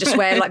Iris and just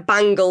wear, like,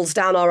 bangles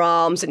down our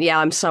arms? And,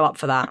 I'm so up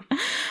for that.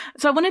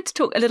 So I wanted to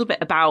talk a little bit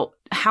about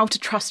how to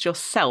trust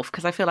yourself,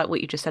 because I feel like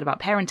what you just said about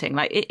parenting,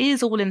 like, it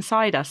is all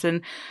inside us.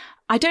 And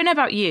I don't know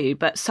about you,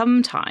 but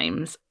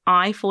sometimes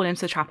I fall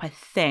into the trap, I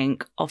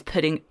think, of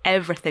putting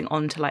everything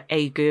onto, like,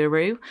 a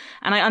guru.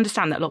 And I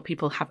understand that a lot of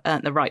people have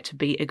earned the right to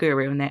be a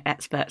guru and they're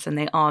experts and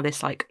they are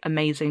this, like,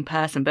 amazing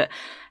person. But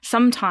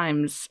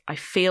sometimes I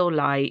feel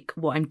like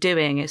what I'm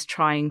doing is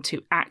trying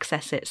to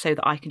access it so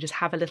that I can just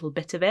have a little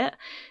bit of it.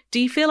 Do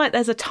you feel like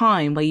there's a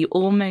time where you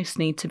almost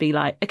need to be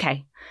like,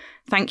 okay,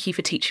 thank you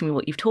for teaching me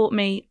what you've taught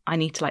me. I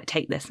need to, like,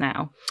 take this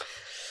now?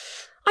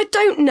 I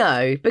don't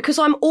know, because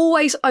I'm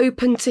always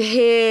open to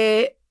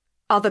hear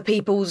other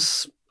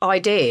people's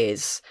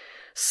ideas.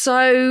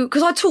 So,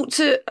 because I talked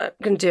to, I'm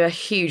going to do a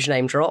huge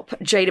name drop,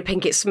 Jada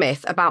Pinkett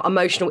Smith, about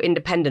emotional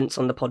independence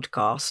on the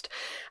podcast.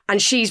 And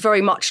she's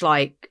very much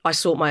like, I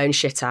sort my own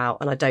shit out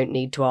and I don't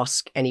need to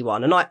ask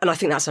anyone. And I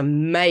think that's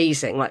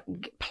amazing. Like,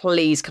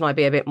 please, can I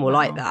be a bit more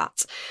like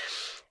that?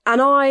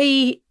 And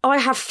I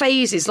have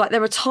phases, like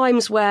there are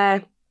times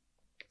where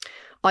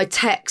I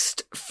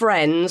text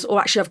friends, or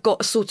actually I've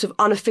got a sort of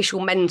unofficial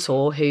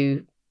mentor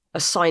who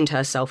assigned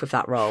herself with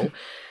that role.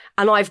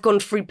 And I've gone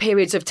through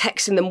periods of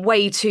texting them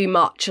way too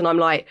much. And I'm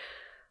like,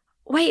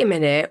 wait a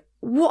minute,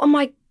 what am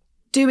I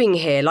doing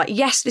here? Like,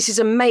 yes, this is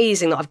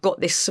amazing that I've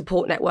got this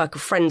support network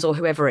of friends or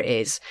whoever it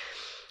is.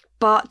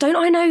 But don't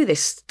I know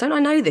this? Don't I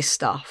know this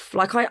stuff?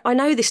 Like, I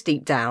know this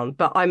deep down,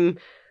 but I'm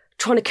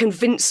trying to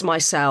convince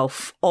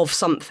myself of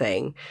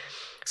something.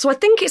 So I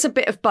think it's a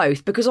bit of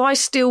both, because I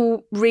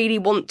still really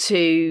want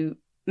to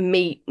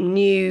meet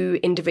new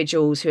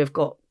individuals who have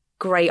got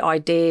great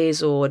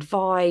ideas or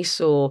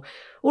advice, or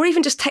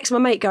even just text my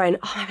mate going,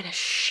 oh, I'm having a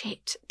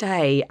shit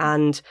day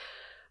and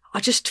I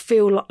just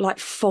feel like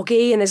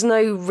foggy and there's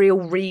no real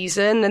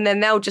reason. And then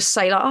they'll just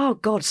say like, oh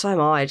God, so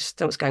am I just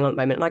don't know what's going on at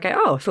the moment. And I go,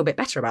 oh, I feel a bit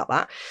better about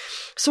that.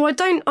 So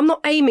I'm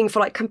not aiming for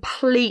like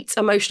complete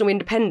emotional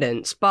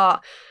independence,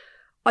 but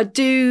I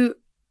do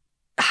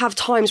have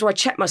times where I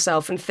check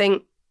myself and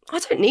think, I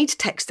don't need to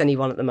text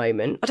anyone at the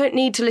moment. I don't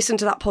need to listen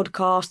to that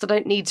podcast. I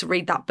don't need to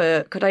read that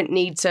book. I don't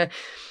need to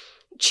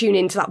tune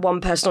into that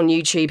one person on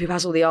YouTube who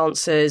has all the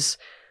answers.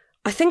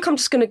 I think I'm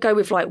just going to go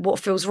with like what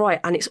feels right.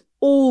 And it's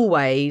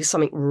always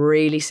something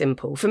really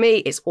simple. For me,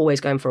 it's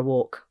always going for a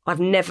walk. I've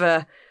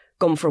never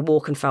gone for a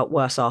walk and felt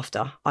worse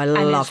after. I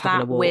love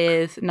having a walk.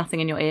 With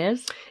nothing in your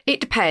ears? It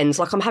depends.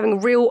 Like, I'm having a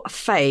real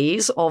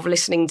phase of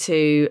listening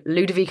to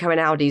Ludovico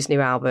Einaudi's new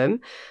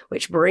album,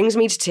 which brings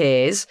me to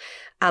tears.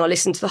 And I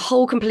listen to the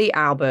whole complete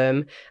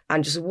album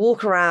and just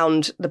walk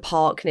around the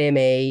park near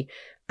me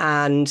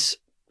and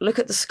look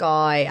at the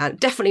sky, and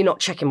definitely not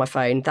checking my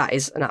phone. That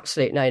is an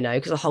absolute no-no,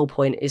 because the whole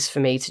point is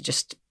for me to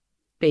just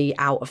be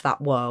out of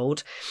that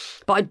world.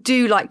 But I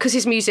do like, because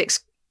his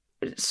music's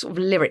sort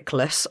of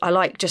lyricless, I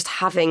like just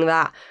having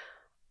that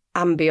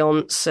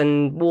ambience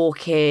and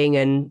walking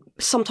and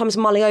sometimes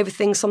mulling over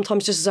things,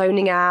 sometimes just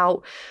zoning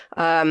out.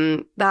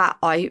 That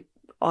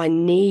I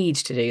need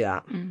to do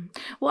that.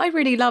 What I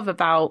really love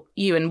about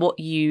you and what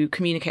you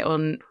communicate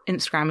on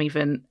Instagram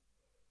even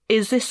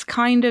is this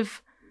kind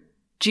of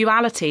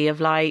duality of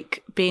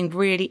like being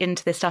really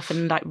into this stuff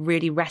and like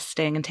really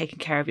resting and taking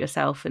care of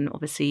yourself and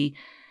obviously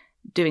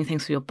doing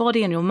things for your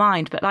body and your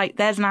mind. But like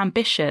there's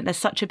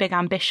such a big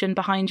ambition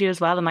behind you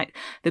as well. And like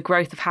the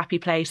growth of Happy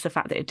Place, the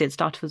fact that it did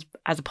start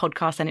as a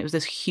podcast and it was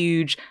this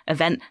huge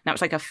event. Now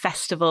it's like a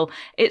festival.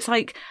 It's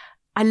like,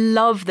 I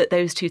love that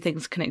those two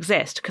things can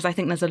exist, because I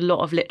think there's a lot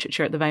of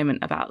literature at the moment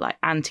about like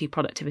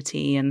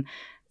anti-productivity and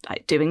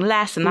like doing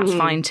less, and that's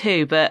fine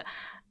too. But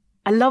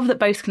I love that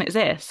both can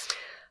exist.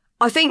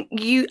 I think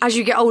as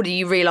you get older,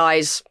 you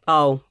realise,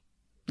 oh,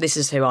 this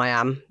is who I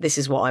am. This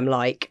is what I'm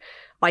like.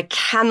 I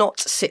cannot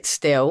sit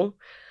still.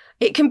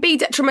 It can be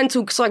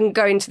detrimental because I can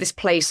go into this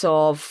place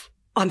of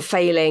I'm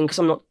failing because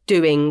I'm not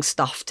doing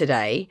stuff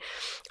today.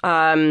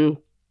 I've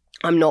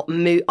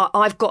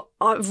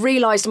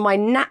realised my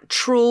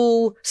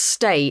natural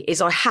state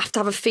is I have to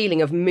have a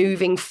feeling of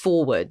moving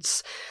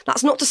forwards.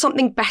 That's not to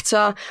something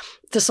better,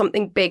 to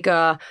something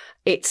bigger.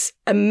 It's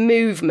a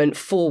movement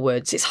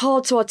forwards. It's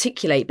hard to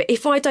articulate, but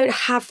if I don't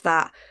have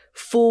that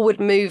forward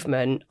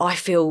movement, I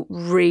feel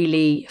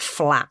really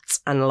flat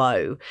and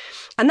low.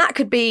 And that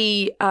could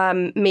be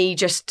me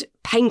just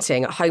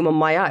painting at home on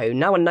my own.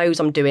 No one knows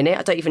I'm doing it.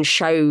 I don't even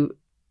show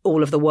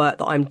all of the work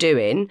that I'm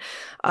doing.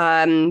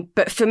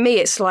 But for me,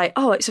 it's like,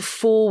 oh, it's a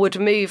forward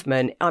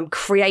movement. I'm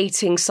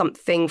creating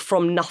something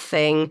from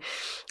nothing.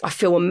 I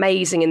feel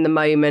amazing in the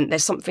moment.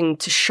 There's something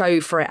to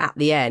show for it at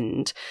the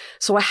end.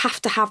 So I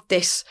have to have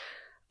this,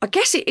 I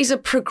guess it is a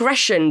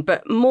progression,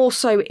 but more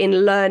so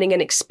in learning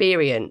and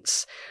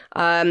experience.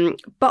 But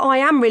I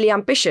am really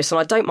ambitious,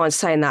 and I don't mind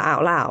saying that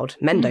out loud.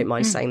 Men don't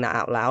mind saying that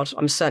out loud.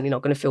 I'm certainly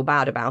not going to feel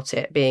bad about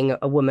it, being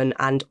a woman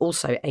and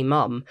also a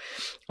mum.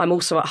 I'm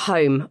also at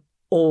home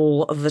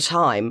all of the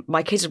time.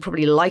 My kids would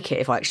probably like it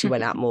if I actually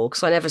went out more,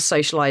 because I never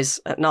socialise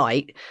at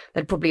night.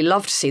 They'd probably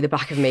love to see the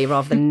back of me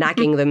rather than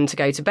nagging them to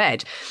go to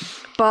bed.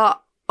 But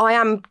I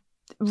am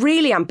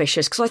really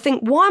ambitious, because I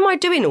think, why am I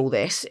doing all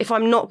this if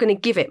I'm not going to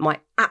give it my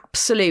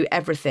absolute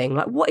everything?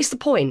 Like, what is the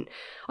point?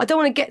 I don't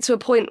want to get to a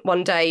point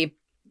one day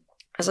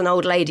as an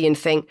old lady and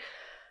think,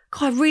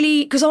 God,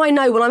 because I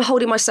know when I'm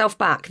holding myself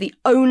back, the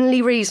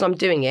only reason I'm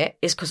doing it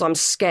is because I'm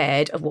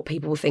scared of what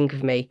people will think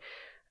of me.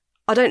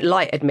 I don't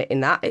like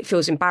admitting that. It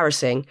feels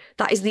embarrassing.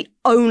 That is the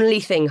only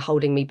thing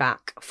holding me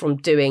back from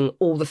doing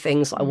all the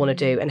things that I want to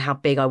do and how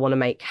big I want to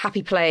make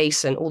Happy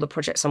Place and all the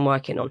projects I'm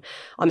working on.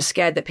 I'm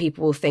scared that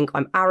people will think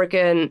I'm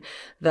arrogant,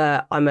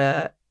 that I'm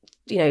a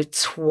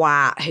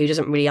twat who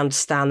doesn't really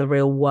understand the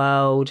real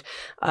world,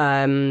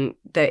 that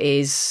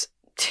is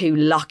too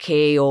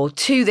lucky or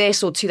too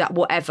this or too that,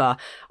 whatever.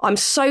 I'm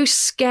so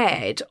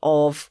scared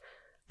of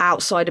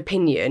outside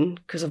opinion,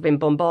 because I've been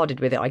bombarded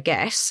with it, I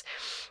guess,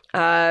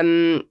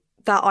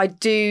 that I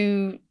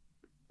do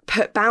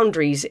put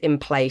boundaries in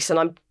place.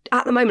 And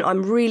at the moment,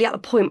 I'm really at the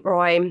point where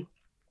I'm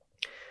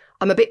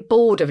a bit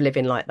bored of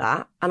living like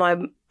that.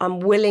 And I'm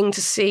willing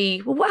to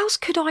see, well, what else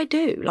could I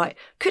do? Like,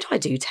 could I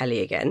do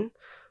telly again?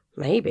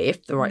 Maybe,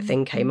 if the right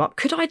thing came up.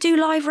 Could I do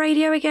live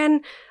radio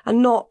again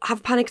and not have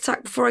a panic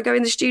attack before I go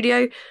in the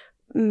studio?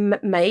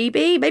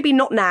 Maybe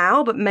not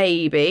now, but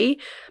maybe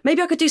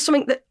I could do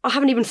something that I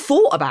haven't even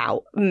thought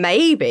about.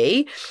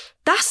 Maybe.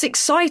 That's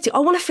exciting. I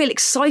want to feel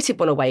excited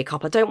when I wake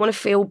up. I don't want to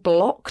feel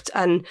blocked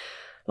and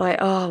like,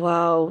 oh,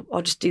 well,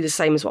 I'll just do the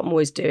same as what I'm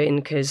always doing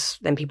because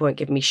then people won't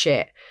give me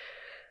shit.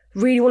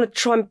 Really want to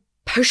try and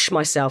push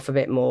myself a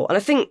bit more. And I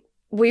think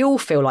we all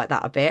feel like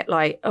that a bit,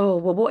 like, oh,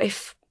 well, what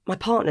if my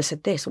partner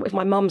said this, or what if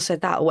my mum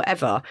said that, or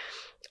whatever.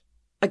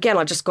 Again,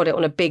 I just got it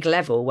on a big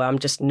level where I'm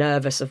just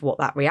nervous of what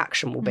that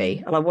reaction will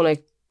be, and I want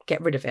to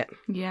get rid of it.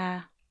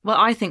 Yeah. Well,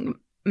 I think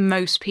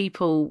most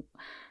people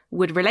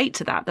would relate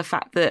to that, the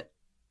fact that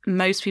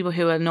most people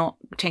who are not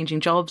changing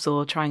jobs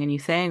or trying a new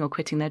thing or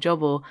quitting their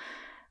job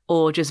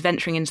or just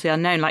venturing into the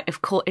unknown, like,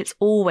 of course, it's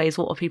always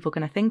what are people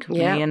going to think of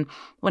me. And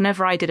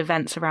whenever I did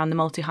events around the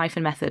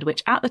multi-hyphen method,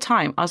 which at the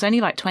time, I was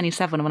only like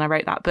 27 when I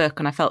wrote that book,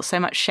 and I felt so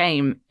much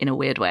shame in a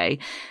weird way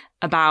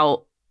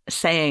about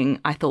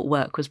saying I thought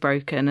work was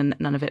broken and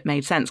none of it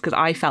made sense, because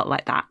I felt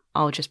like that.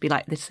 I'll just be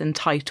like this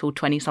entitled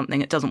 20-something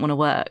that doesn't want to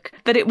work.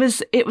 But it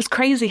was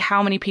crazy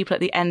how many people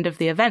at the end of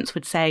the events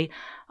would say,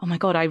 oh my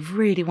God, I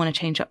really want to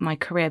change up my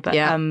career, but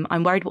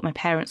I'm worried what my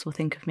parents will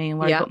think of me and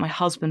worried what my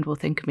husband will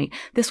think of me.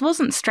 This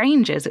wasn't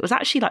strangers. It was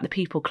actually like the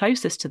people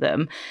closest to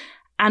them.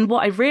 And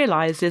what I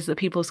realized is that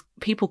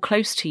people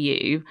close to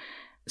you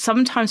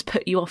sometimes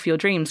put you off your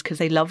dreams because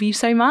they love you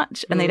so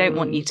much and they don't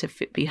want you to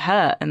be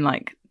hurt and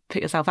like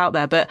put yourself out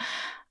there. But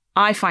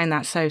I find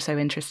that so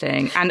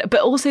interesting. But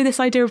also this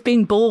idea of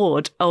being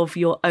bored of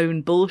your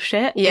own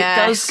bullshit. Yes,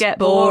 it does get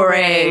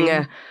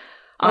boring.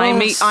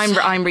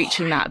 I'm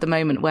reaching that at the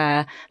moment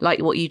where,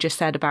 like what you just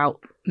said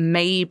about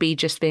maybe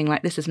just being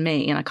like, this is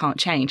me and I can't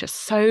change, is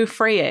so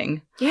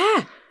freeing.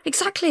 Yeah,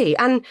 exactly.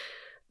 And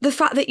the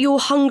fact that you're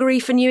hungry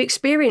for new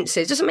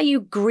experiences doesn't make you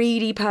a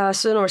greedy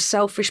person or a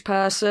selfish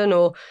person,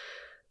 or,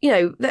 you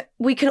know, that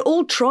we can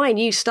all try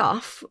new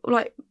stuff.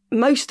 Like,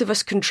 most of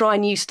us can try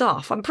new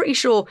stuff. I'm pretty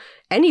sure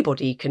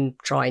anybody can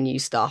try new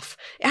stuff.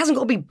 It hasn't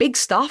got to be big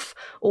stuff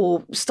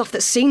or stuff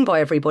that's seen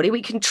by everybody.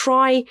 We can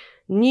try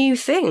new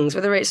things,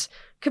 whether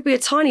could be a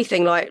tiny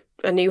thing like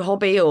a new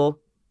hobby or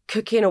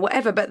cooking or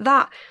whatever, but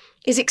that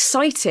is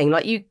exciting.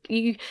 Like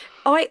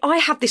I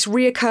have this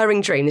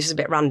reoccurring dream. This is a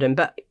bit random,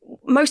 but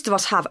most of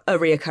us have a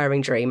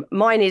reoccurring dream.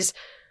 Mine is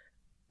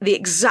the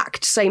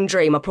exact same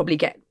dream I probably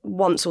get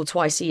once or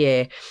twice a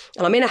year.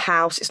 And I'm in a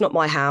house. It's not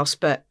my house,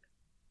 but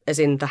as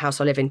in the house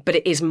I live in, but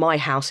it is my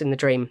house in the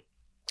dream.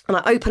 And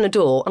I open a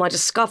door and I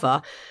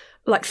discover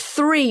like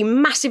 3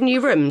 massive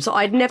new rooms that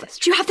I'd never...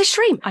 Do you have this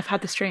dream? I've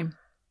had this dream.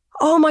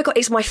 Oh my God,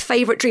 it's my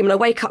favourite dream. And I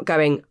wake up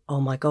going, oh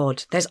my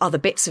God, there's other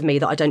bits of me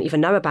that I don't even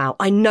know about.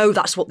 I know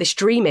that's what this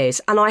dream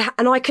is. And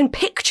I can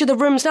picture the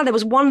rooms now. There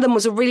was one of them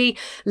was a really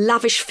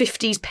lavish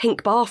 50s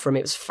pink bathroom.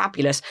 It was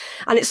fabulous.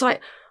 And it's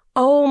like,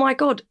 oh my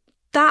God,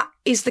 that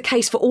is the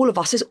case for all of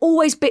us. There's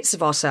always bits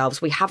of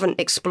ourselves we haven't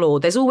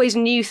explored. There's always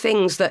new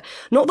things that,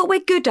 not that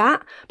we're good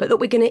at, but that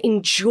we're going to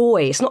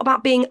enjoy. It's not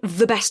about being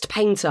the best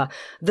painter,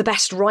 the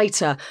best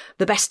writer,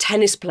 the best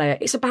tennis player.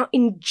 It's about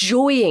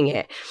enjoying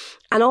it.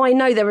 And I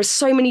know there are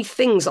so many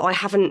things that I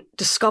haven't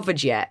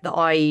discovered yet that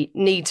I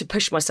need to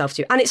push myself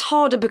to. And it's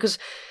harder because,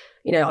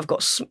 you know, I've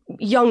got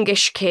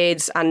youngish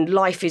kids and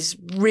life is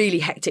really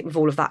hectic with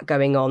all of that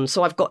going on.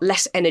 So I've got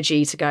less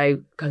energy to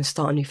go and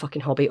start a new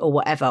fucking hobby or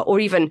whatever, or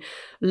even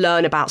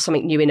learn about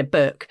something new in a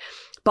book.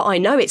 But I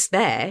know it's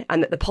there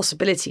and that the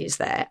possibility is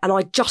there. And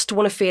I just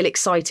want to feel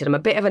excited. I'm a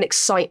bit of an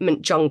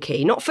excitement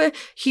junkie, not for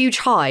huge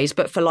highs,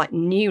 but for like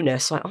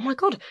newness. Like, oh my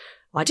God,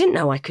 I didn't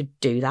know I could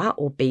do that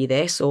or be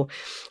this. Or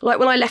like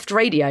when I left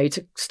radio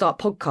to start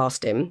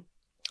podcasting,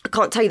 I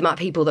can't tell you the amount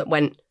of people that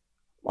went,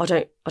 I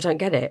don't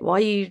get it. Why are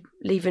you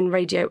leaving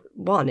Radio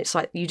 1? It's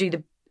like you do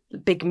the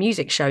big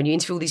music show and you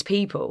interview all these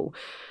people.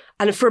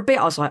 And for a bit,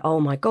 I was like, oh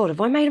my God,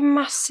 have I made a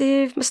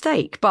massive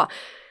mistake? But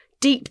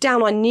deep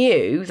down, I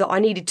knew that I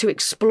needed to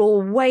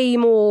explore way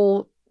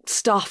more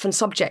stuff and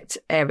subject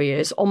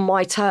areas on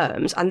my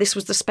terms. And this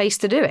was the space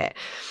to do it.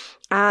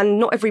 And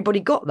not everybody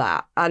got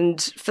that.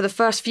 And for the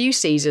first few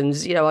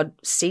seasons, you know,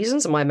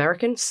 seasons of my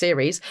American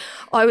series,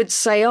 I would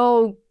say,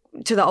 oh,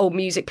 to the old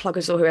music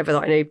pluggers or whoever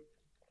that I knew,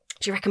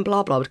 do you reckon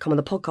blah, blah would come on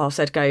the podcast?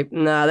 They'd go,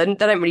 no, they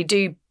don't really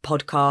do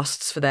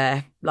podcasts for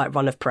their like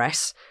run of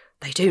press.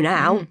 They do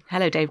now.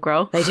 Hello, Dave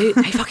Grohl. They do.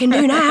 They fucking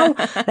do now.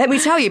 Let me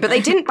tell you. But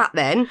they didn't back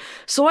then.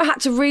 So I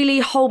had to really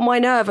hold my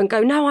nerve and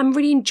go, no, I'm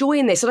really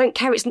enjoying this. I don't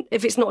care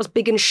if it's not as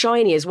big and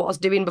shiny as what I was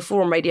doing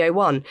before on Radio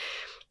 1.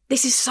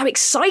 This is so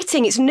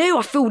exciting. It's new.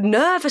 I feel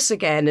nervous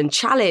again and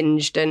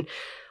challenged. And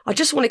I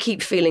just want to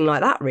keep feeling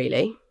like that,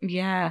 really.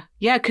 Yeah.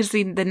 Yeah, because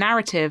the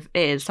narrative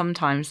is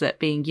sometimes that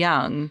being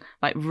young,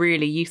 like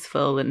really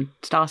youthful and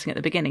starting at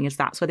the beginning, is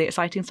that's where the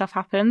exciting stuff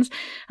happens.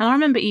 And I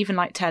remember even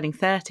like turning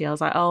 30, I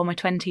was like, oh, my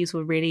 20s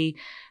were really,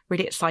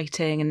 really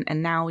exciting.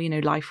 And now, you know,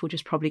 life will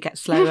just probably get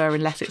slower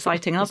and less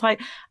exciting. And I was like,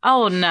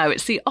 oh, no,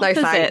 it's the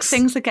opposite. No,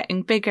 things are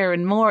getting bigger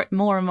and more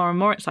and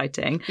more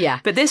exciting. Yeah.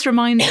 But this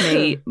reminds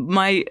me,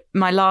 my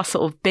last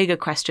sort of bigger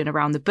question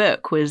around the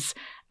book was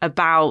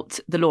about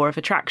the law of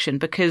attraction,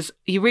 because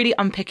you really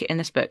unpick it in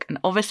this book. And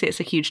obviously it's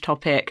a huge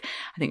topic.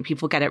 I think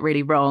people get it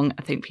really wrong.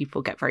 I think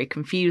people get very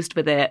confused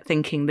with it,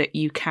 thinking that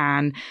you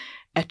can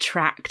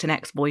attract an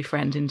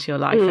ex-boyfriend into your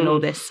life and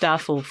all this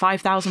stuff, or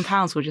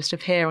 £5,000 will just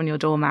appear on your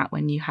doormat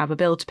when you have a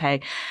bill to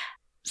pay.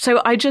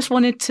 So I just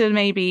wanted to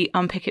maybe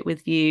unpick it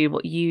with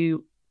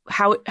you,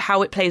 how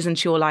it plays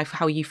into your life,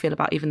 how you feel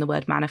about even the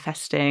word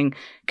manifesting.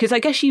 Because I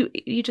guess you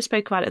just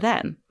spoke about it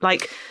then.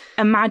 Like,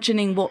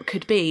 imagining what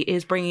could be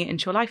is bringing it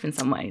into your life in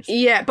some ways.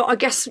 Yeah, but I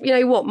guess, you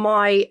know what,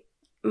 my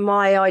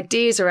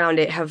ideas around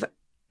it have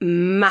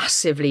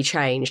massively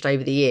changed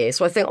over the years.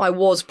 So I think I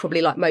was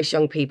probably like most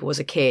young people as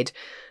a kid,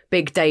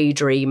 big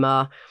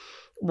daydreamer,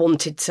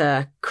 wanted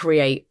to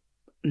create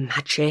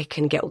magic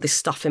and get all this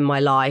stuff in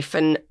my life.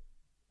 And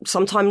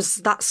sometimes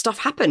that stuff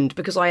happened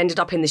because I ended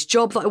up in this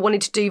job that I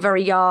wanted to do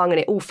very young, and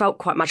it all felt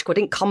quite magical. I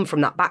didn't come from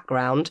that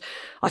background.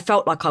 I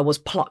felt like I was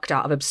plucked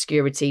out of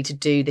obscurity to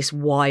do this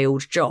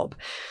wild job.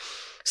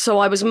 So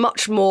I was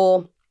much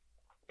more,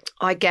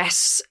 I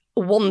guess,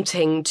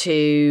 wanting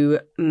to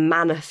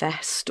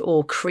manifest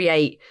or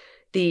create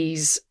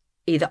these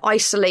either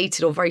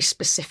isolated or very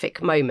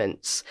specific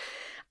moments.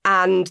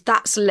 And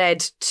that's led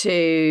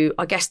to,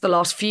 I guess, the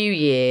last few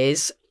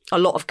years, a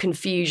lot of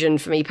confusion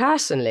for me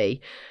personally,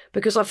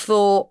 because I've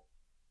thought,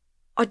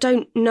 I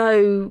don't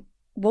know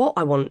what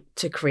I want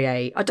to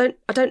create. I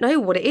don't know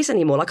what it is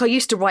anymore. Like, I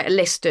used to write a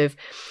list of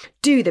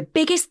do the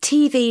biggest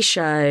TV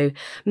show,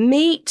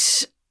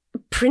 meet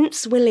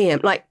Prince William,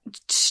 like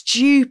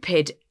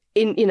stupid,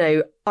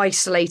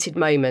 isolated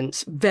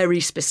moments, very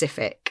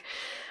specific.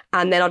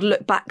 And then I'd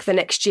look back the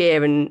next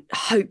year and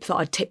hope that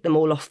I'd tick them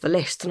all off the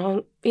list.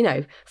 And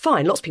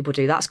fine, lots of people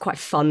do that. It's quite a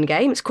fun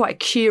game. It's quite a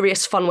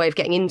curious, fun way of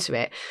getting into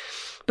it.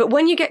 But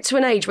when you get to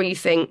an age where you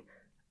think,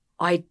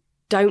 I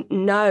don't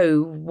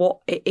know what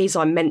it is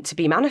I'm meant to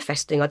be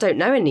manifesting, I don't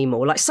know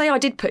anymore. Like, say I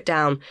did put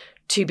down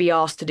to be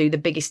asked to do the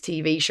biggest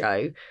TV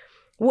show.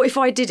 What if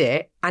I did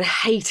it and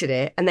hated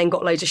it and then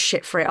got loads of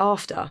shit for it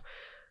after?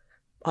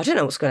 I don't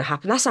know what's going to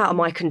happen. That's out of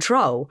my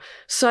control.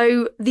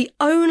 So the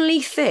only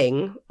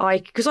thing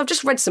because I've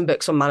just read some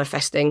books on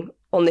manifesting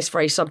on this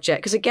very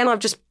subject, because again,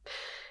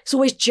 it's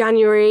always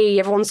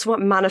January, everyone's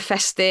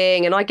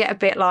manifesting, and I get a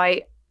bit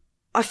like,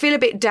 I feel a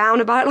bit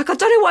down about it. Like, I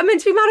don't know what I'm meant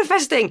to be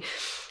manifesting.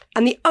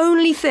 And the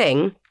only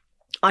thing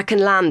I can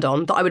land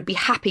on that I would be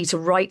happy to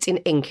write in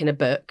ink in a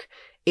book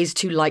is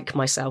to like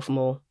myself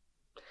more.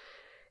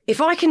 If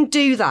I can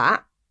do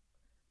that,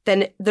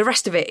 then the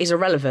rest of it is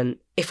irrelevant.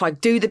 If I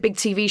do the big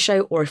TV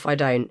show or if I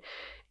don't,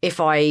 if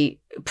I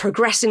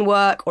progress in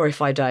work or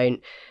if I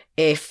don't,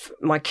 if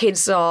my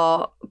kids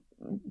are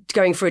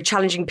going through a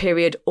challenging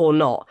period or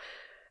not.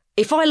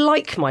 If I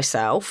like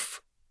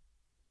myself,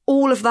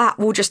 all of that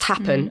will just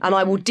happen, and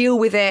I will deal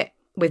with it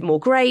with more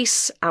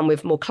grace and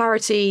with more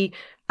clarity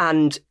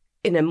and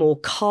in a more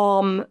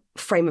calm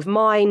frame of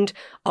mind.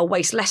 I'll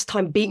waste less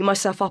time beating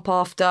myself up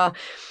after.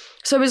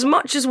 So as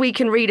much as we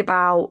can read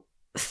about,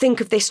 think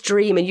of this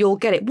dream and you'll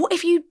get it. What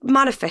if you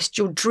manifest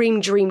your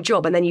dream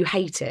job and then you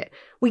hate it?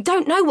 We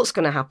don't know what's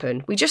going to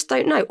happen. We just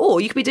don't know.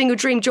 Or you could be doing your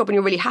dream job and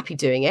you're really happy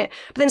doing it,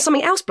 but then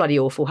something else bloody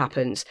awful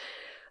happens.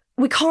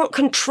 We can't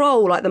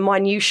control like the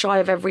minutiae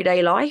of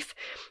everyday life.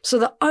 So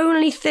the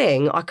only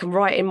thing I can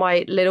write in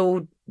my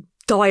little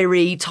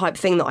diary type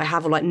thing that I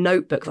have, or like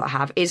notebook that I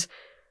have, is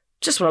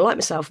just want to like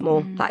myself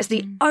more. That is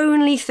the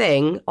only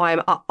thing I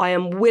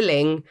am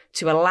willing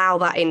to allow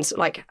that into,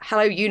 like,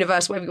 hello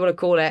universe, whatever you want to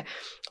call it.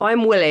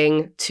 I'm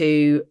willing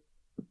to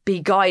be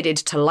guided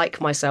to like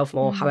myself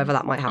more, however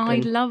that might happen. I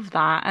love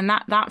that. And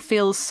that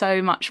feels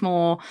so much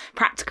more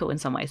practical in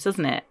some ways,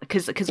 doesn't it?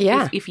 Because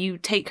if you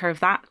take care of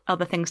that,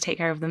 other things take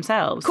care of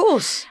themselves. Of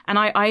course. And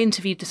I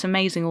interviewed this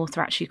amazing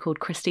author actually called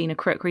Christina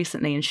Crook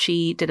recently, and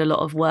she did a lot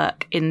of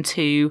work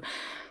into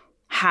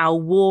how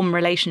warm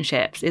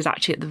relationships is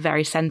actually at the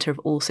very center of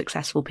all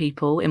successful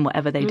people in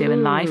whatever they do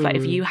in life. Like,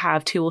 if you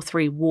have 2 or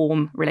 3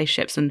 warm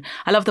relationships, and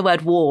I love the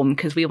word warm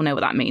because we all know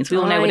what that means. We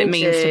all know what it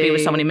means to be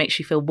with someone who makes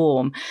you feel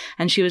warm.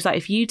 And she was like,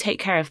 if you take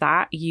care of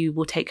that, you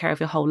will take care of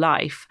your whole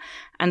life.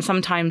 And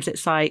sometimes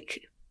it's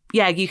like,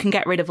 yeah, you can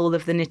get rid of all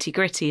of the nitty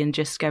gritty and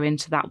just go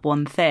into that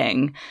one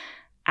thing.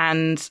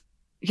 And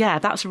yeah,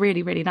 that's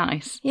really, really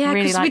nice. Yeah,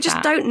 because we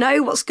just don't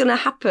know what's going to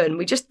happen.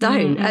 We just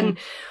don't. And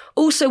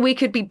also, we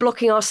could be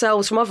blocking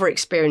ourselves from other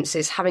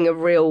experiences, having a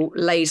real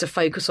laser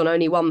focus on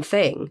only one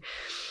thing.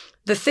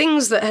 The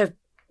things that have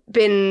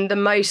been the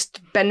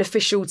most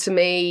beneficial to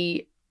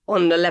me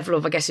on a level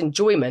of, I guess,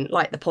 enjoyment,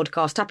 like the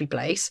podcast Happy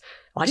Place,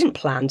 I didn't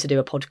plan to do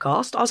a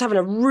podcast. I was having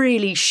a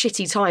really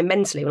shitty time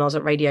mentally when I was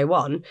at Radio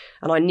 1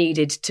 and I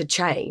needed to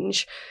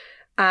change.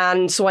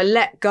 And so I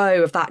let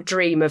go of that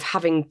dream of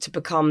having to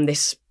become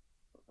this,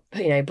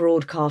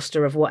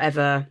 broadcaster of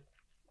whatever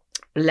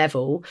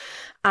level.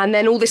 And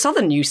then all this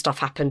other new stuff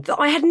happened that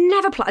I had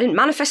never planned. I didn't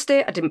manifest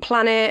it. I didn't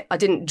plan it. I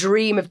didn't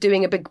dream of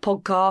doing a big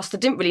podcast. I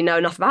didn't really know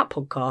enough about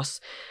podcasts.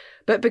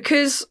 But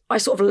because I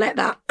sort of let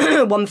that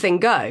one thing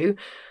go,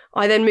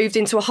 I then moved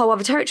into a whole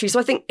other territory. So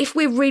I think if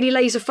we're really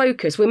laser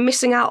focused, we're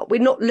missing out.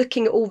 We're not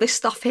looking at all this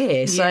stuff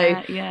here.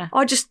 So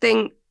I just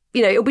think,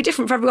 it'll be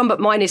different for everyone, but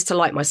mine is to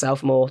like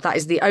myself more. That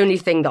is the only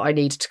thing that I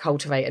need to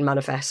cultivate and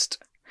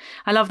manifest.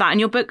 I love that. And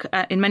your book,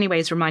 in many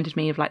ways, reminded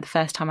me of like the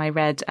first time I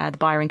read the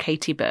Byron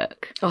Katie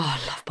book. Oh,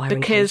 I love Byron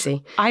because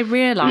Katie. I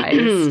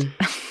realised,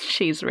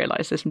 she's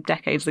realised this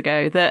decades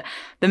ago, that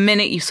the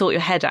minute you sort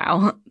your head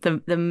out,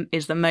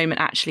 is the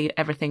moment actually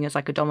everything is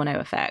like a domino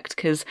effect.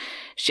 Because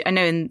I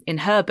know in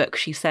her book,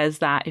 she says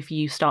that if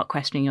you start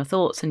questioning your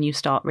thoughts and you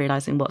start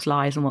realising what's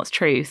lies and what's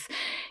truth,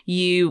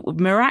 you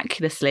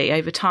miraculously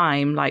over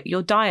time, like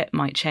your diet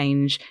might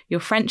change, your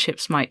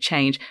friendships might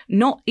change,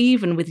 not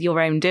even with your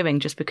own doing,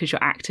 just because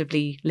you're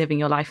actively living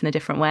your life in a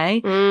different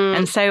way.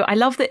 And so I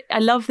love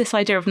this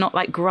idea of not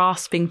like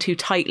grasping too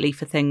tightly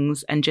for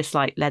things and just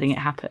like letting it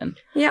happen.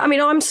 Yeah, I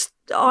mean,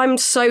 I'm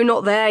so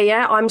not there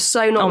yet. I'm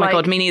so not. Oh my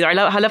God, me neither. I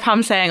love how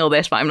I'm saying all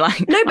this, but I'm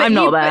like, no, but I'm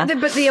not there.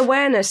 But the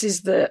awareness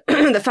is the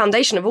the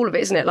foundation of all of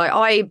it, isn't it? Like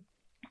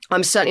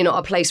I'm certainly not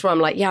a place where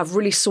I'm like, yeah, I've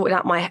really sorted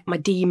out my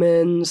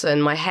demons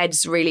and my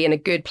head's really in a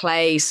good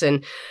place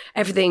and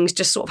everything's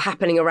just sort of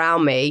happening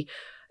around me.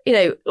 You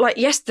know, like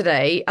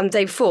yesterday and the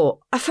day before,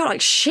 I felt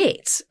like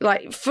shit,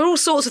 like for all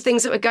sorts of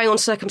things that were going on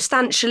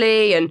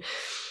circumstantially and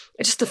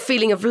just the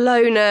feeling of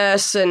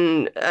lowness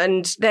and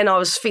then I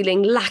was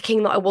feeling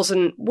lacking, that I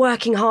wasn't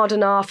working hard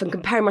enough and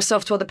comparing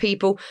myself to other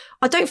people.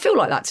 I don't feel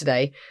like that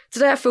today.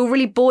 Today I feel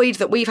really buoyed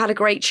that we've had a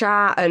great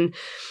chat and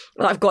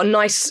I've got a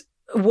nice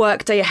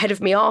work day ahead of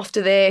me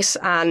after this,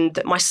 and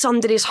that my son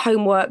did his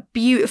homework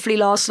beautifully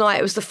last night.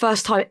 It was the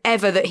first time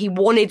ever that he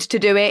wanted to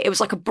do it. It was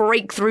like a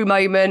breakthrough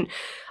moment.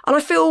 And I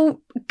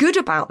feel good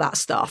about that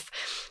stuff.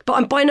 But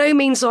I'm by no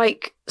means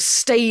like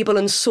stable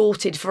and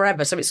sorted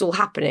forever. So it's all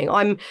happening.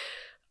 I'm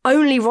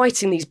only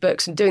writing these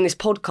books and doing this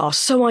podcast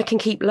so I can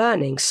keep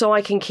learning, so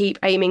I can keep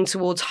aiming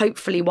towards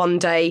hopefully one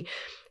day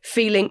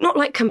feeling not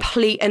like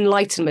complete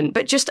enlightenment,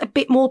 but just a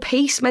bit more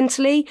peace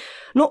mentally,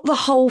 not the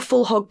whole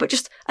full hog, but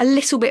just a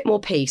little bit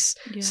more peace.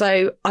 Yeah.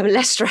 So I'm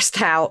less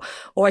stressed out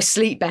or I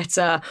sleep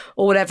better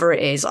or whatever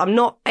it is. I'm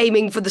not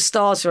aiming for the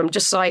stars here. I'm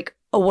just like,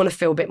 I want to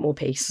feel a bit more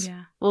peace.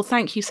 Yeah. Well,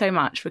 thank you so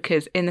much,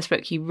 because in this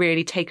book, you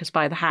really take us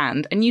by the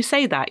hand and you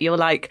say that you're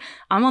like,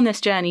 I'm on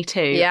this journey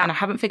too. Yeah. And I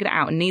haven't figured it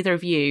out. And neither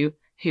of you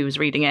who was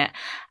reading it.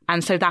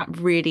 And so that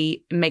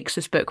really makes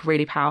this book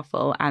really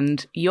powerful.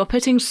 And you're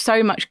putting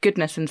so much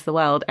goodness into the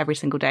world every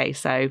single day.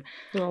 So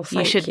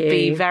you should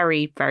be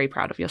very, very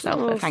proud of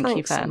yourself. Thank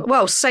you, Fern.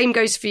 Well, same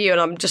goes for you.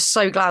 And I'm just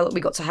so glad that we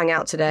got to hang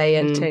out today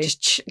and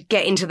just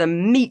get into the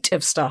meat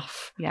of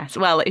stuff. Yes.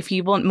 Well, if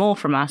you want more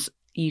from us,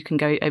 you can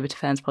go over to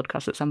Fern's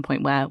podcast at some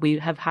point where we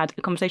have had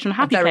a conversation on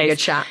Happy Place. Very good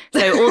chat.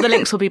 So all the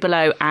links will be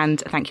below. And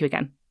thank you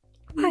again.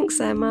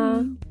 Thanks,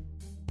 Emma.